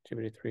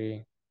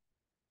 GPT-3,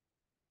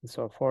 and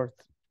so forth.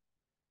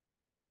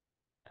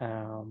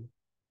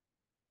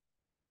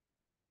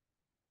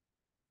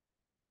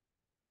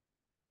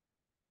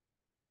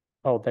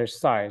 Oh, their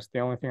size. The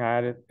only thing I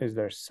added is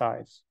their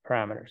size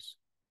parameters.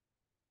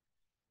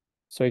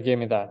 So it gave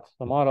me that,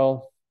 the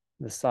model,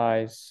 the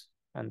size,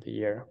 and the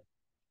year.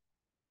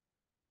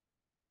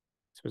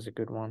 This was a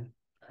good one.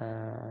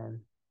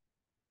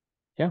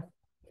 Yeah.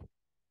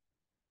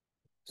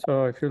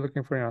 So if you're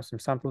looking for, some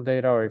sample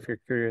data, or if you're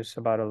curious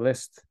about a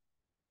list,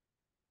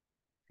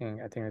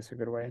 I think it's a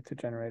good way to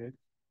generate it.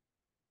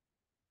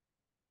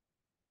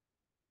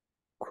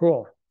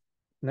 Cool.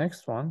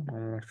 Next one,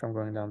 and make sure I'm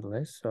going down the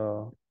list.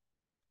 So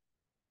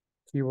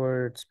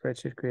keyword,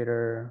 spreadsheet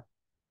creator.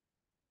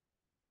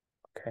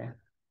 Okay.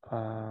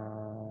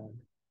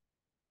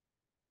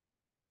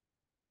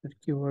 The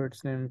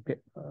keywords name,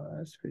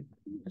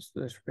 it's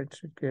the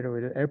spreadsheet creator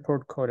with the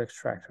airport code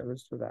extractor.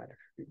 Let's do that if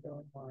you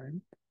don't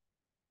mind.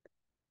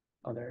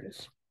 Oh, there it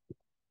is.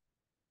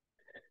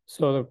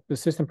 So the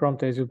system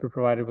prompt is you'll be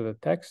provided with a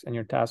text, and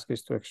your task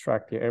is to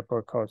extract the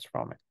airport codes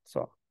from it.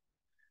 So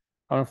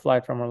on a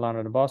flight from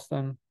Orlando to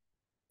Boston,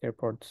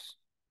 airports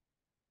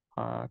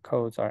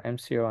codes are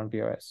MCO and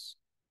BOS.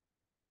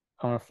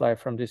 On a flight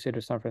from DC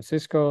to San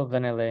Francisco,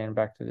 then LA and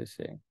back to DC.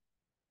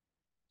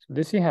 So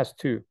DC has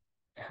two.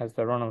 It has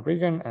the Ronald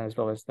Reagan as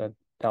well as the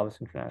Dallas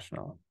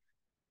International.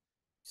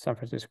 San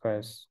Francisco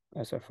has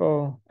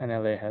SFO and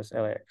LA has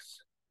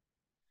LAX.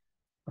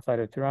 A flight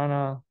to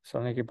Tirana,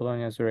 Saloniki,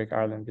 Bologna, Zurich,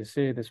 Ireland,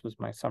 DC. This was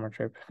my summer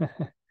trip.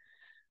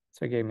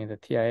 So it gave me the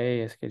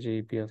TIA,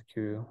 SKG,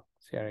 BLQ,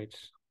 CRH,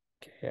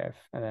 KF,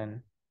 and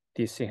then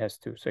DC has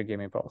two, so it gave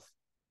me both.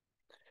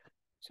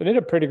 So it did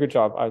a pretty good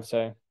job, I would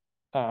say.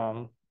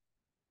 In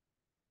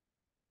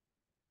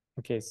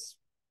case,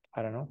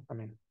 I don't know, I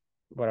mean,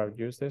 what I would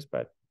use this,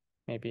 but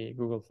maybe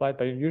Google Flight,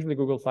 but usually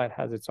Google Flight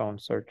has its own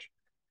search.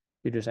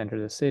 You just enter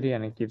the city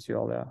and it gives you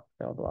all the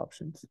available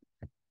options.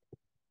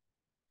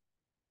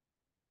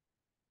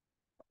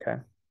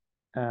 Okay.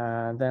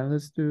 Then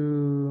let's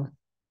do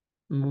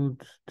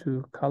mood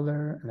to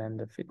color and then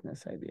the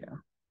fitness idea.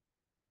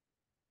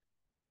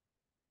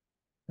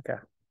 Okay.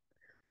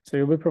 So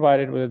you'll be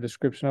provided with a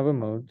description of a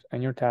mood,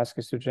 and your task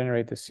is to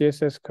generate the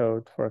CSS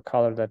code for a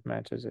color that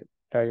matches it.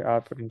 Your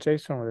output in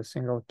JSON with a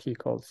single key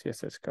called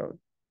CSS code.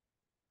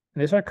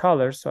 And these are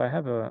colors, so I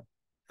have a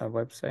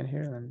website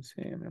here. Let me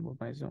see, I'm gonna move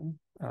my zoom.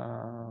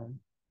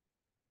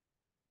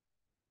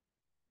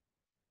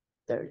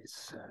 There it is.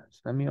 So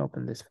let me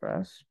open this for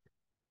us.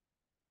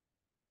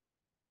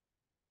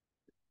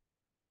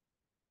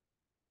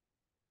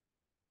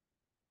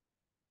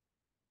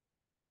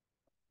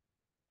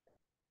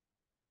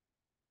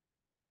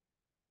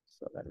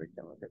 So that we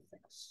can look at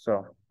things.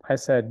 So I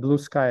said blue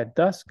sky at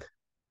dusk.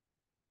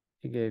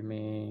 He gave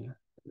me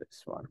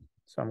this one.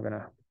 So I'm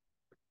gonna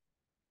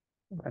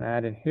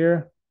add in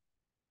here.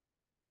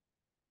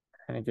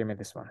 And he gave me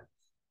this one.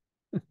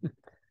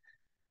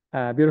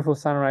 Beautiful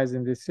sunrise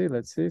in DC.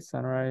 Let's see,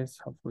 sunrise,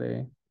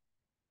 hopefully.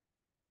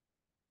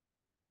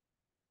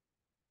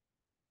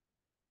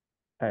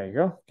 There you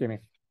go. Give me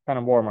kind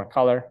of warmer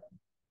color.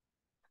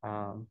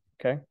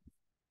 Okay.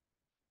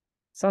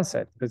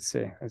 Sunset. Let's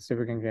see. Let's see if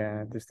we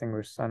can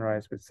distinguish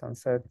sunrise with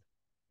sunset.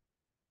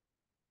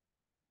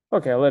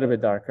 Okay, a little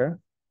bit darker.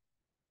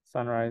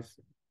 Sunrise,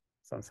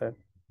 sunset.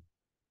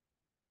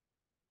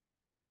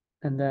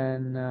 And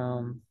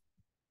then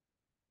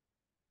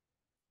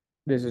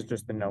this is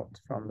just a note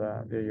from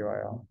the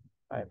URL.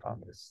 I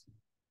found this.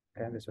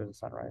 Okay, this was a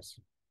sunrise.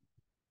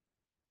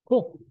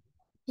 Cool.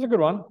 It's a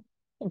good one.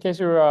 In case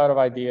you're out of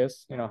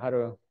ideas, you know, how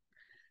to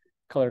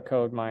color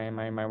code my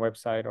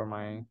website or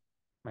my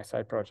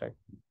side project.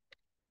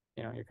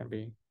 You know, you can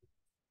be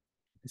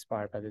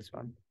inspired by this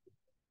one.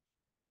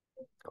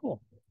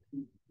 Cool.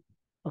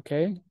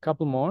 Okay,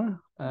 couple more.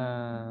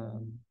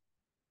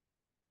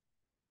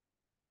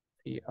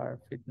 VR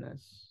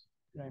fitness.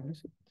 Did I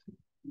miss it?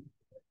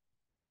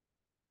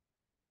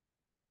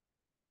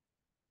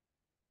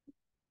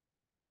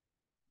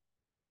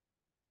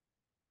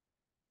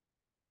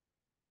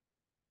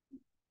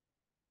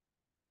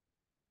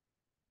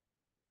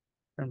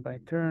 Turn by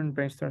turn,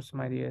 brainstorm some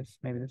ideas.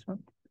 Maybe this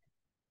one.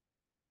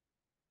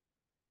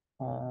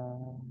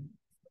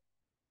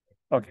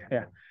 Okay,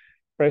 yeah.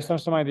 Brainstorm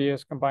some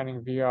ideas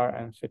combining VR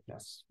and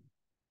fitness.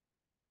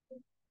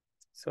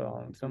 So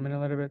I'll zoom in a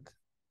little bit.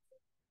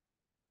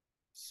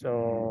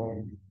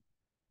 So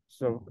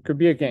it could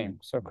be a game.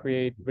 So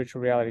create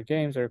virtual reality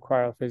games that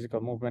require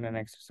physical movement and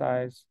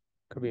exercise.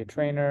 Could be a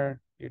trainer.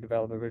 You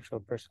develop a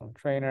virtual personal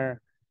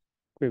trainer.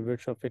 Could be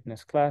virtual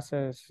fitness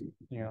classes.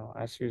 You know,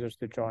 ask users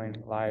to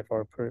join live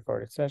or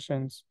pre-recorded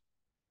sessions.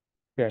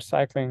 VR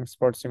cycling,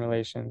 sports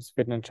simulations,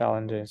 fitness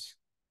challenges,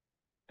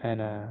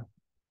 and a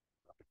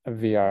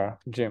VR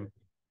gym.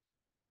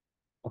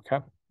 Okay.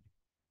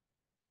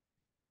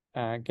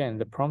 Again,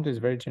 the prompt is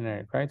very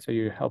generic, right? So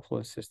you're a helpful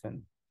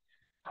assistant.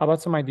 How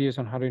about some ideas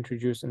on how to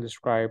introduce and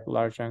describe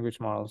large language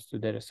models to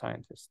data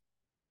scientists?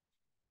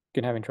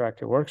 You can have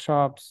interactive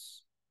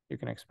workshops. You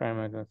can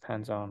experiment with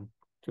hands-on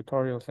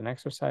tutorials and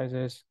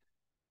exercises,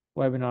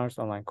 webinars,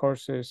 online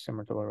courses,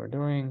 similar to what we're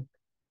doing,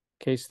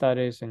 case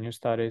studies and new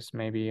studies,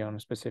 maybe on a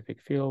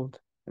specific field.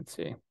 Let's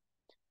see.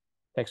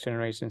 Text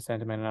generation,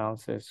 sentiment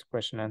analysis,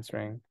 question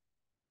answering,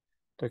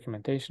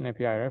 documentation,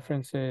 API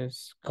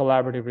references,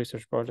 collaborative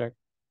research project.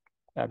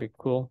 That'd be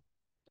cool.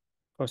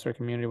 Foster a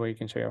community where you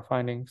can share your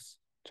findings,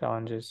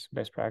 challenges,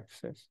 best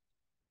practices,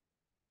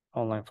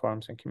 online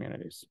forums and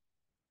communities.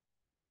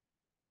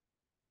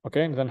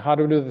 Okay, and then how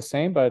do we do the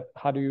same, but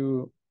how do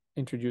you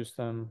introduce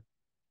them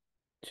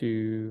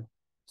to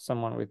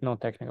someone with no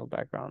technical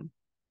background?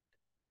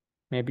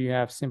 Maybe you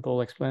have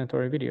simple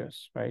explanatory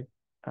videos, right?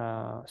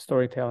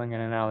 Storytelling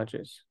and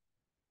analogies.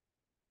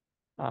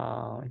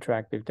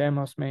 Interactive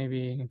demos,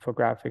 maybe,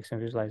 infographics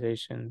and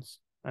visualizations,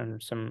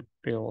 and some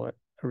real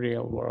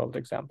world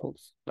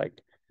examples like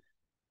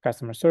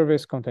customer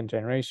service, content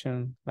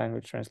generation,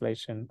 language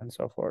translation, and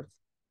so forth.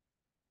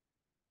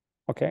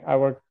 Okay, I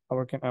work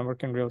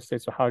in real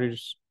estate, so how do you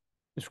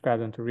describe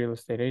them to real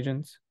estate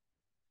agents.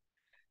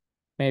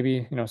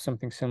 Maybe,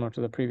 something similar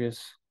to the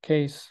previous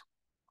case,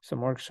 some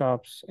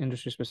workshops,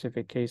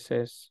 industry-specific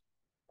cases,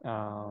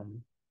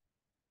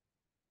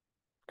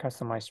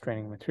 customized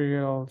training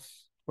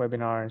materials,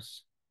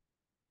 webinars,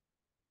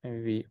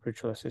 maybe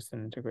virtual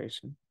assistant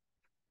integration.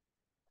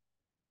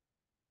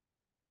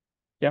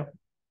 Yeah.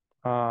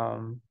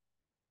 And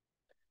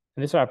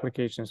these are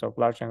applications of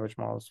large language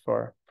models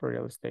for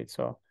real estate.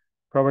 So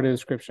property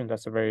description,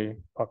 that's a very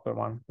popular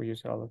one. We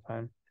use it all the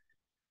time.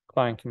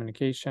 Client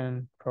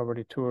communication,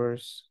 property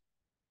tours,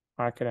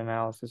 market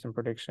analysis and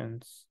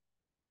predictions,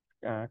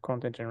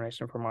 content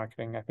generation for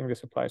marketing. I think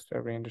this applies to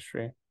every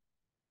industry.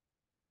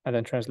 And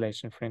then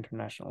translation for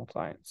international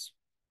clients.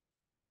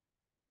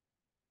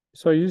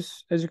 So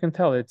as you can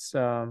tell, it's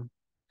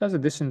does a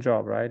decent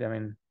job, right? I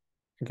mean,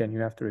 again,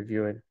 you have to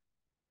review it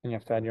and you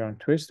have to add your own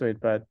twist to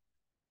it, but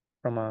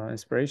from an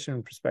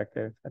inspiration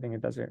perspective, I think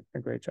it does a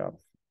great job.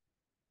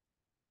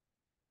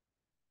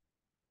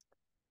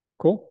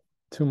 Cool.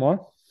 2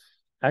 more.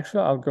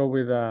 Actually, I'll go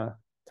with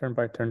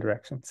turn-by-turn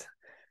directions.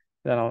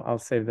 Then I'll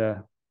save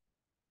the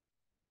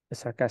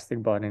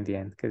sarcastic bot in the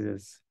end because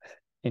it's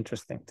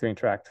interesting to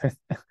interact with.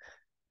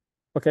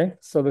 Okay,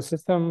 so the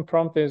system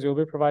prompt is you'll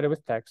be provided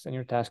with text and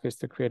your task is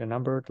to create a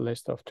numbered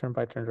list of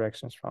turn-by-turn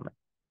directions from it.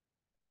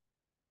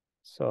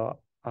 So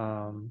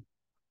I'm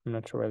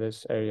not sure where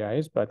this area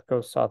is, but go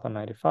south on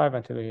 95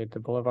 until you hit the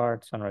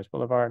boulevard, Sunrise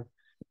Boulevard,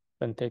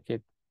 then take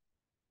it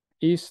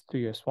east to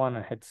US 1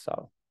 and head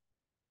south.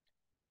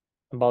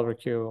 The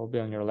barbecue will be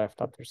on your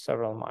left after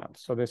several miles.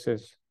 So this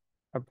is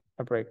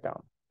a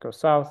breakdown. Go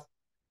south,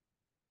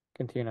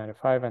 continue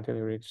 95 until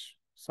you reach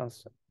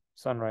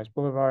Sunrise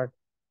Boulevard.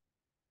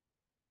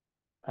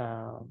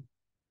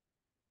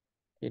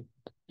 Hit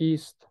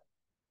east,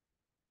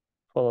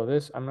 follow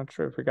this. I'm not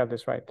sure if we got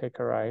this right. Take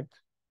a right,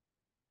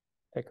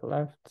 take a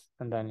left,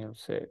 and then you'll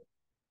see it.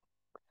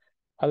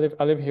 I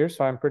live here,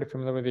 so I'm pretty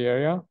familiar with the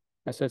area.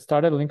 I said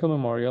start at Lincoln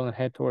Memorial and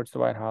head towards the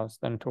White House,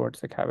 then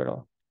towards the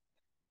Capitol.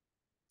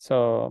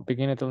 So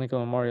begin at the Lincoln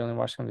Memorial in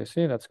Washington,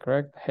 D.C. That's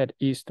correct. Head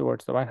east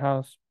towards the White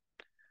House.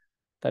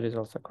 That is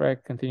also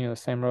correct. Continue the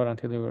same road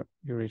until you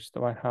reach the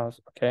White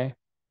House. Okay.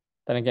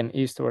 Then again,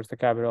 east towards the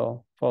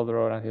Capitol. Follow the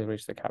road until you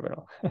reach the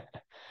Capitol.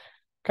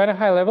 Kind of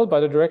high level,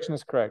 but the direction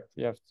is correct.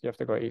 You have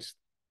to go east.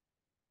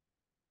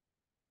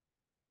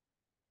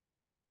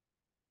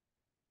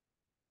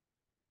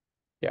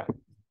 Yeah.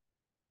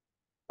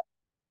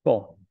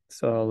 Cool.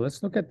 So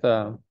let's look at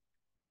the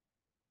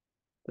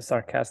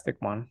sarcastic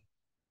one.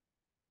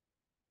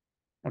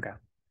 Okay.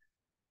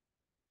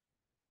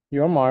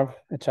 You're Marv,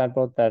 a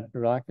chatbot that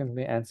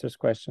reluctantly answers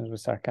questions with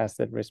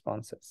sarcastic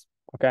responses.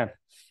 Okay.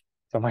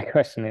 So my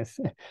question is,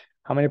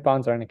 how many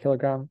pounds are in a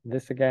kilogram?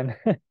 This again,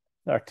 there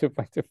are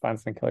 2.2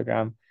 pounds in a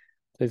kilogram.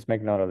 Please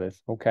make note of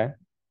this. Okay.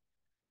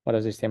 What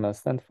does HTML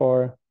stand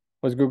for?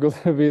 Was Google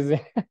too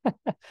busy?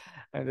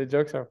 And the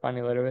jokes are funny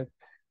a little bit.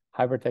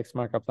 Hypertext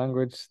markup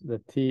language. The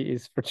T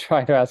is for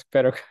try to ask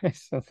better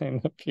questions in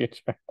the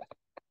future.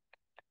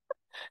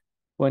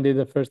 When did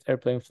the first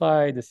airplane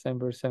fly?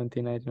 December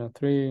 17,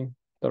 1903.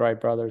 The Wright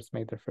brothers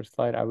made their first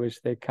flight. I wish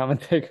they'd come and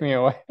take me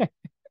away.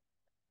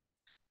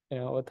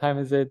 What time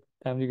is it?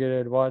 Time to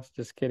get a watch?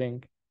 Just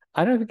kidding.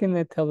 I don't know if you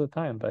can tell the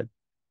time, but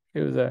it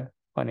was a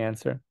funny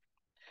answer.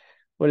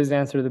 What is the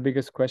answer to the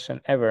biggest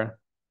question ever?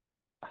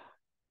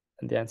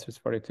 And the answer is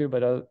 42,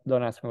 but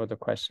don't ask me what the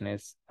question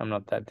is. I'm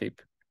not that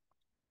deep.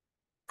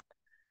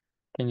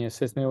 Can you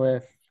assist me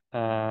with?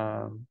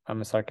 I'm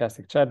a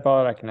sarcastic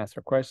chatbot. I can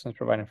answer questions,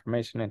 provide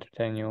information,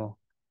 entertain you.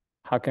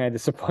 How can I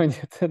disappoint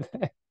you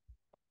today?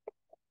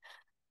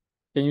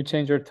 Can you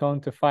change your tone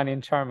to funny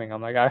and charming?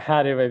 I'm like, I've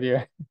had it with you.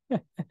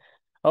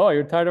 Oh,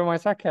 you're tired of my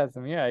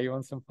sarcasm. Yeah, you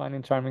want some fun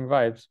and charming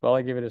vibes. Well,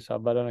 I give it a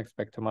shot, but don't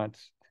expect too much.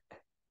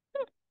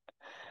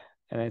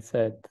 And I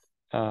said,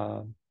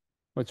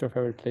 what's your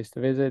favorite place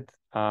to visit?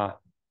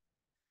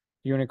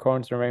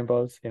 Unicorns and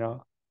rainbows,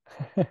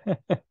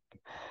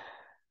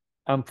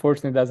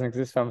 Unfortunately, it doesn't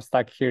exist, so I'm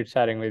stuck here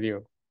chatting with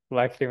you.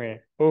 Lucky me.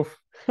 Oof.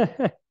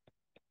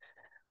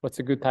 What's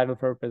a good title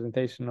for a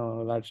presentation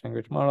on large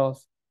language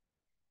models?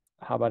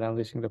 How about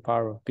unleashing the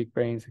power of big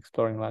brains,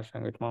 exploring large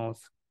language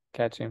models?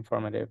 Catchy,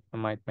 informative. It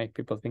might make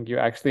people think you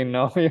actually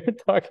know what you're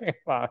talking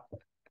about.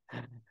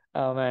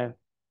 Oh man.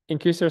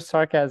 Increase your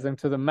sarcasm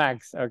to the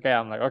max. Okay,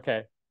 I'm like,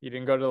 okay, you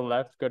didn't go to the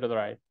left, go to the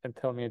right and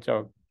tell me a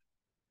joke.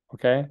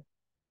 Okay.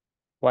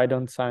 Why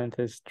don't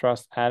scientists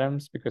trust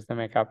atoms? Because they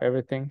make up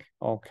everything.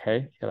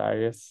 Okay,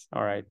 hilarious.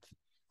 All right.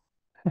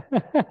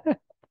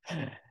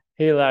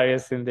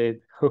 Hilarious indeed.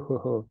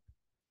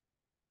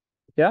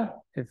 Yeah,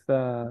 if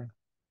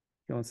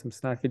you want some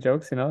snarky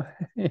jokes, you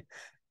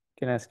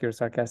can ask your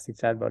sarcastic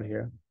chatbot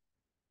here.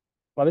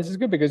 Well, this is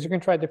good because you can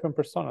try different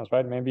personas,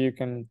 right? Maybe you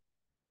can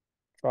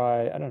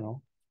try, I don't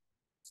know,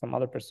 some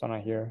other persona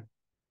here.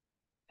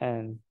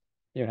 And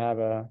you have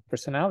a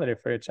personality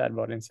for your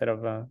chatbot instead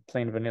of a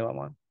plain vanilla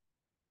one.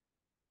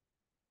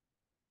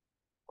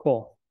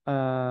 Cool.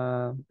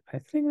 I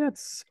think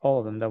that's all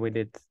of them that we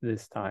did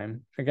this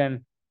time.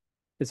 Again,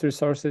 this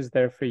resource is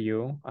there for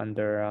you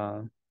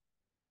under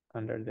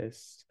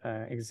this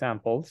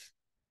examples.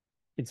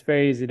 It's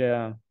very easy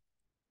to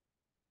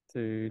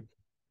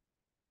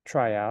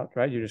try out,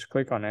 right? You just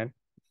click on it.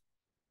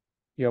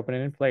 You open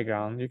it in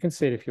Playground. You can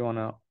see it if you don't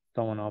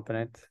want to open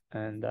it,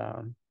 and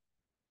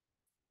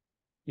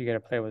you get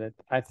to play with it.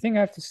 I think I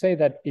have to say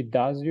that it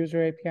does use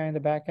your API in the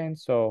backend,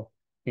 so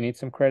you need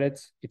some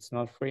credits. It's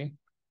not free.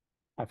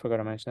 I forgot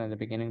to mention that at the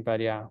beginning,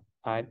 but yeah,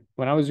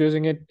 when I was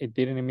using it, it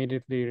didn't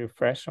immediately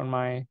refresh on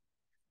my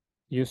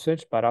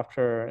usage, but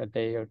after a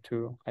day or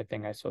two, I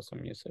think I saw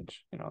some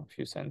usage, a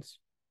few cents.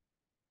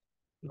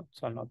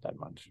 So not that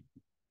much.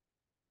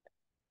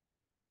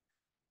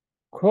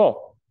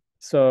 Cool.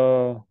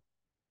 So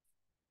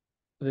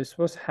this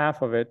was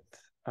half of it.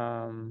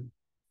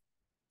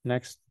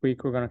 Next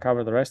week, we're going to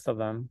cover the rest of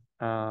them.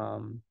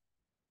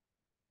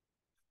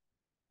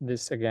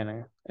 This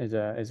again is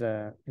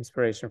a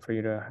inspiration for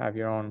you to have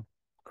your own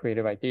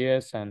creative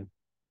ideas and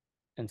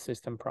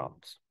system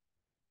prompts.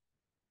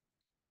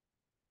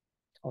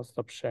 I'll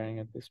stop sharing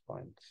at this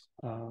point.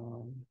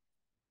 Can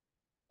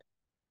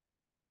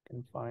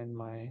find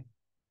my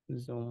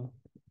Zoom.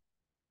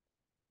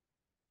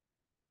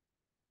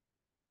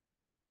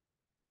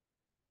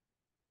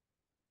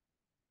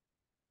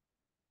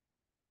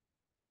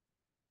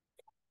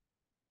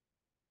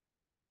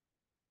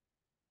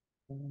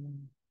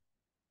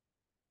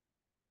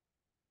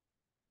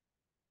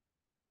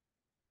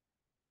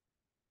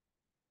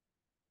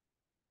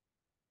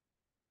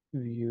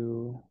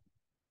 View,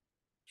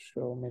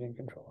 show meeting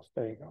controls.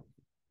 There you go.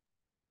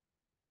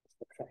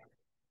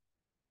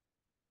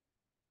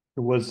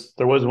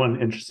 There was one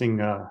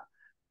interesting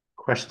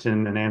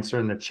question and answer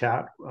in the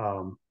chat.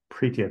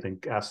 Preeti, I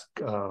think,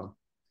 asked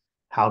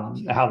how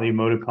the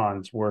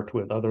emoticons worked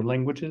with other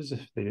languages,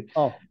 if they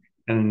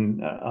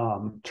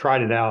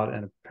tried it out,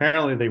 and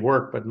apparently they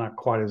work, but not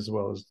quite as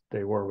well as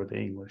they were with the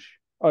English.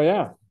 Oh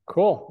yeah,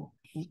 cool.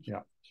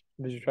 Yeah.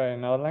 Did you try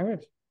another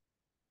language?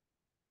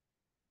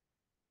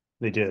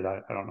 They did.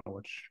 I don't know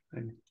which.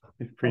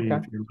 It's pretty.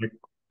 Okay.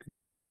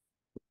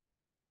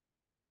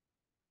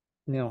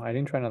 No, I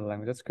didn't try another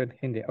language. That's good.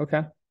 Hindi.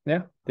 Okay.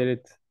 Yeah. Did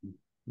it?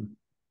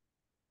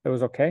 It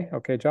was okay.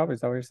 Okay job.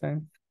 Is that what you're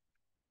saying?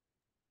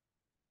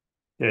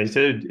 Yeah, he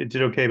said it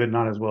did okay, but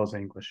not as well as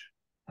English.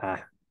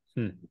 Yeah.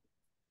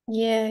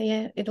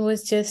 It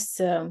was just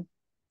I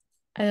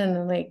don't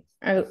know. Like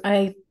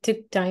I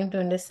took time to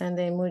understand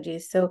the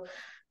emojis. So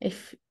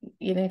if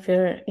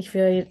you're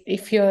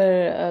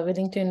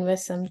willing to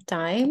invest some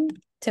time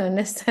to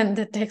understand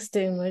the text to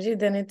emoji,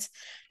 then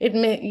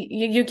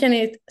you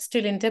can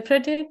still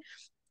interpret it,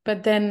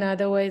 but then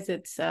otherwise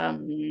it's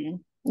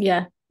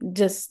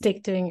just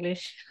stick to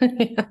English.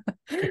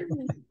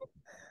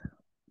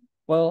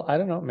 Well, I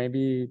don't know.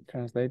 Maybe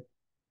translate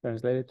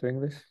it to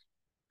English,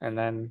 and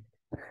then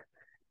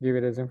give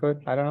it as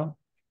input. I don't know.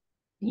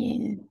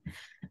 Yeah.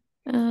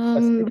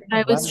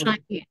 I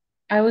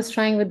I was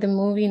trying with the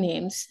movie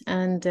names,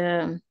 and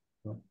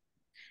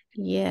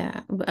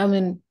yeah, I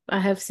mean, I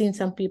have seen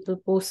some people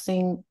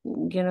posting,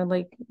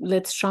 like,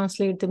 let's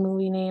translate the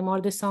movie name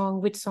or the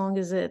song, which song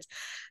is it?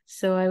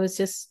 So I was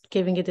just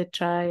giving it a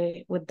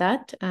try with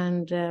that.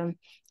 And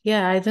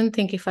I don't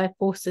think if I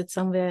post it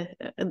somewhere,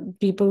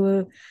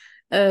 people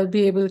will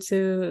be able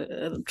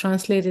to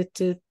translate it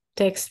to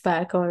text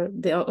back or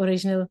the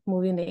original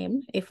movie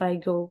name if I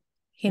go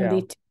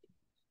Hindi to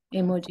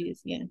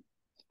emojis. Yeah.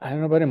 I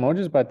don't know about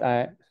emojis, but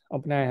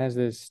OpenAI has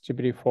this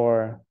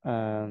GPT-4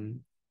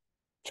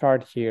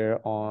 chart here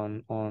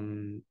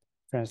on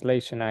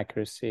translation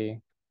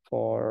accuracy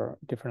for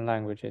different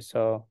languages.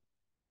 So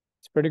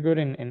it's pretty good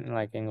in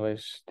like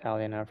English,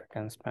 Italian,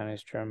 African,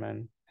 Spanish,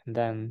 German, and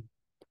then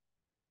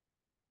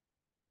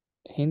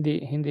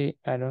Hindi.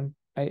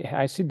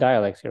 I see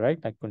dialects here,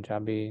 right? Like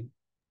Punjabi.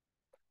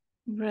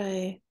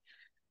 Right.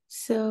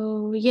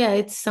 So yeah,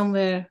 it's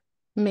somewhere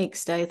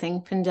mixed, I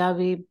think.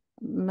 Punjabi,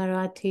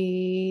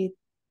 Marathi,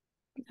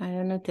 I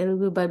don't know,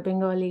 Telugu, but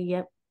Bengali,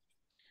 yep.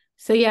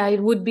 So yeah,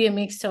 it would be a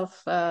mix of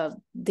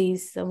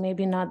these, so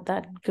maybe not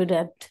that good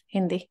at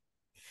Hindi.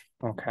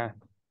 Okay.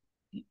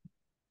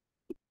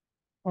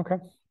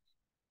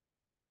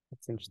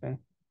 That's interesting.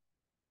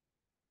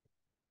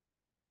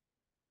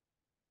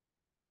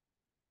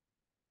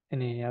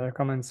 Any other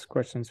comments,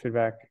 questions,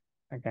 feedback?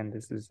 Again,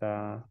 this is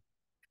a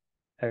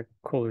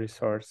cool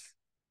resource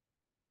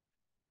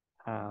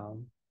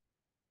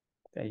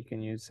that you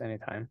can use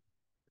anytime.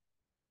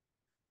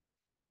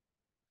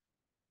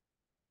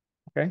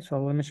 Okay,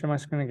 so let me share my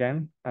screen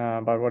again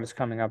about what is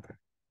coming up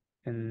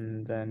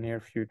in the near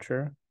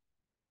future.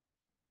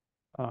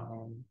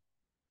 So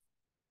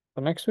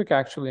next week,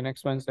 actually,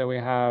 next Wednesday, we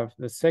have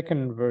the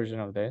second version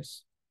of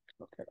this.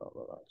 Look at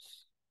all of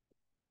us.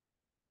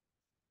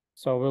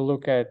 So we'll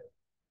look at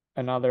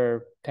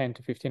another 10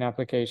 to 15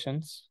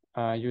 applications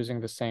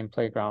using the same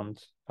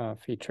playground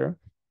feature.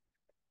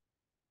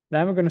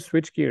 Then we're going to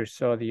switch gears.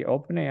 So the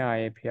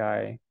OpenAI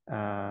API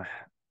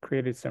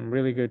created some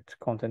really good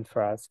content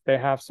for us. They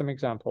have some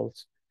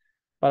examples,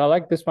 but I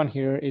like this one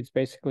here. It's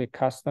basically a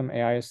custom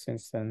AI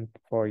assistant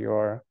for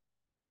your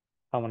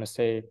I want to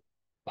say,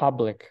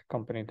 public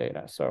company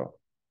data. So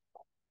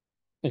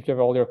if you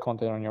have all your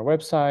content on your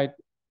website,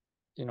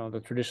 you know, the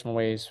traditional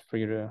ways for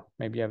you to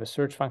maybe have a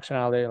search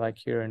functionality like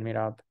here in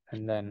Meetup,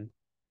 and then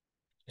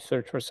you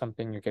search for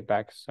something, you get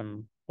back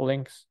some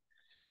links.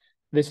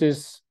 This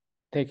is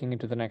taking it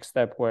to the next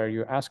step where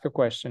you ask a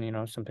question, you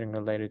know, something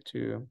related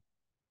to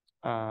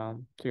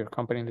your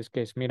company. In this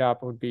case,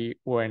 Meetup would be,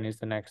 when is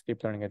the next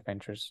Deep Learning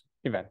Adventures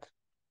event?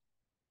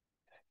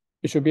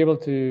 You should be able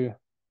to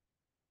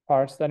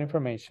parse that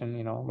information,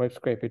 you know, web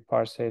scrape it,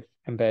 parse it,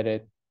 embed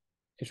it.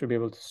 You should be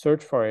able to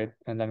search for it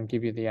and then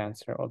give you the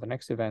answer. Or the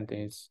next event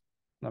is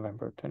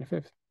November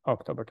 25th,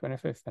 October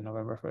 25th, and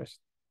November 1st.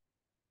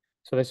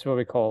 So this is what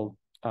we call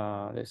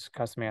this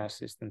custom AI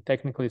assistant.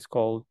 Technically, it's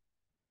called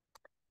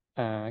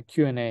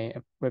Q&A,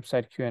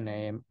 website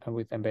Q&A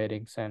with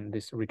embeddings and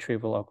this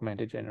retrieval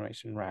augmented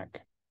generation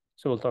RAG.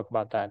 So we'll talk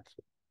about that.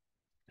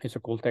 It's a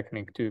cool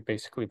technique to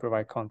basically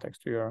provide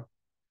context to your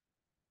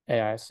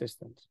AI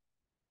assistant.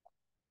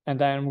 And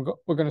then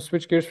we're going to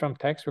switch gears from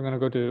text. We're going to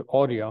go to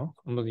audio,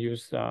 and we'll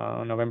use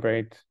on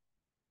November 8th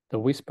the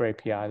Whisper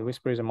API. The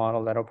Whisper is a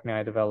model that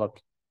OpenAI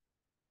developed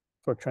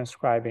for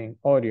transcribing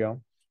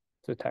audio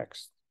to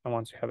text. And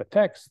once you have a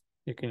text,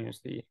 you can use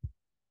the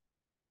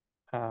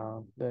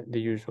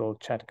usual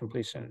chat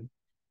completion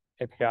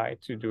API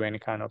to do any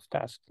kind of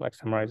task like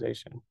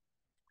summarization.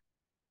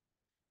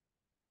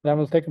 Then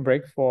we'll take a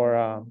break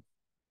for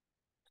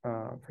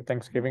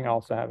Thanksgiving. I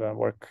also have a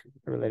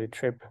work-related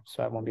trip,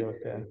 so I won't be able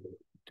to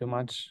do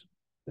much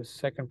the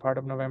second part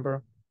of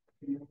November.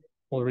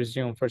 We'll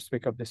resume first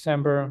week of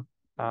December,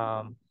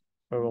 where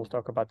we'll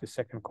talk about the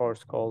second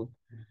course called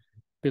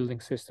Building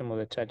System with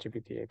a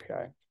ChatGPT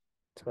API.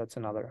 So that's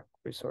another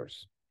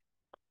resource.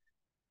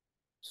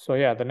 So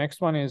yeah, the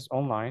next one is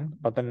online,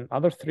 but then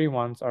other three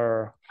ones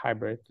are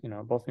hybrid, you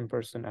know, both in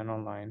person and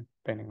online,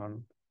 depending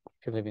on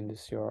if you live in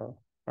this year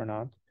or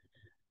not.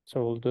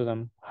 So we'll do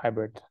them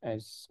hybrid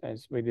as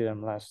we did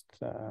them last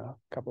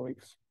couple of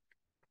weeks.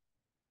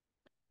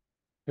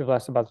 If you've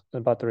asked about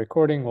the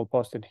recording, we'll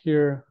post it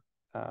here,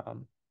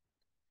 and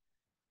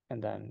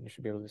then you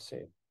should be able to see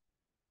it.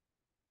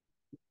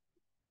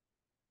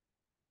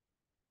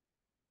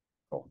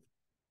 Cool.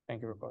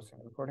 Thank you for posting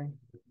the recording.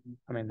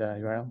 I mean the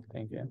URL.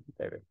 Thank you,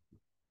 David.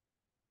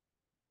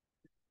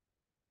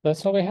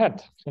 That's all we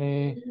had.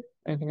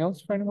 Anything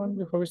else for anyone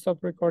before we stop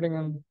recording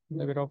and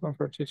leave it open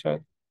for chit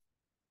chat?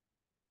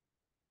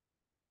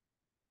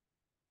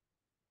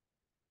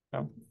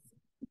 No.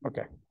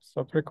 Okay.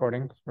 Stop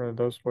recording. For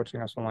those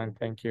watching us online,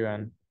 thank you,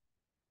 and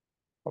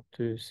hope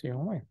to see you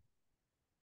online.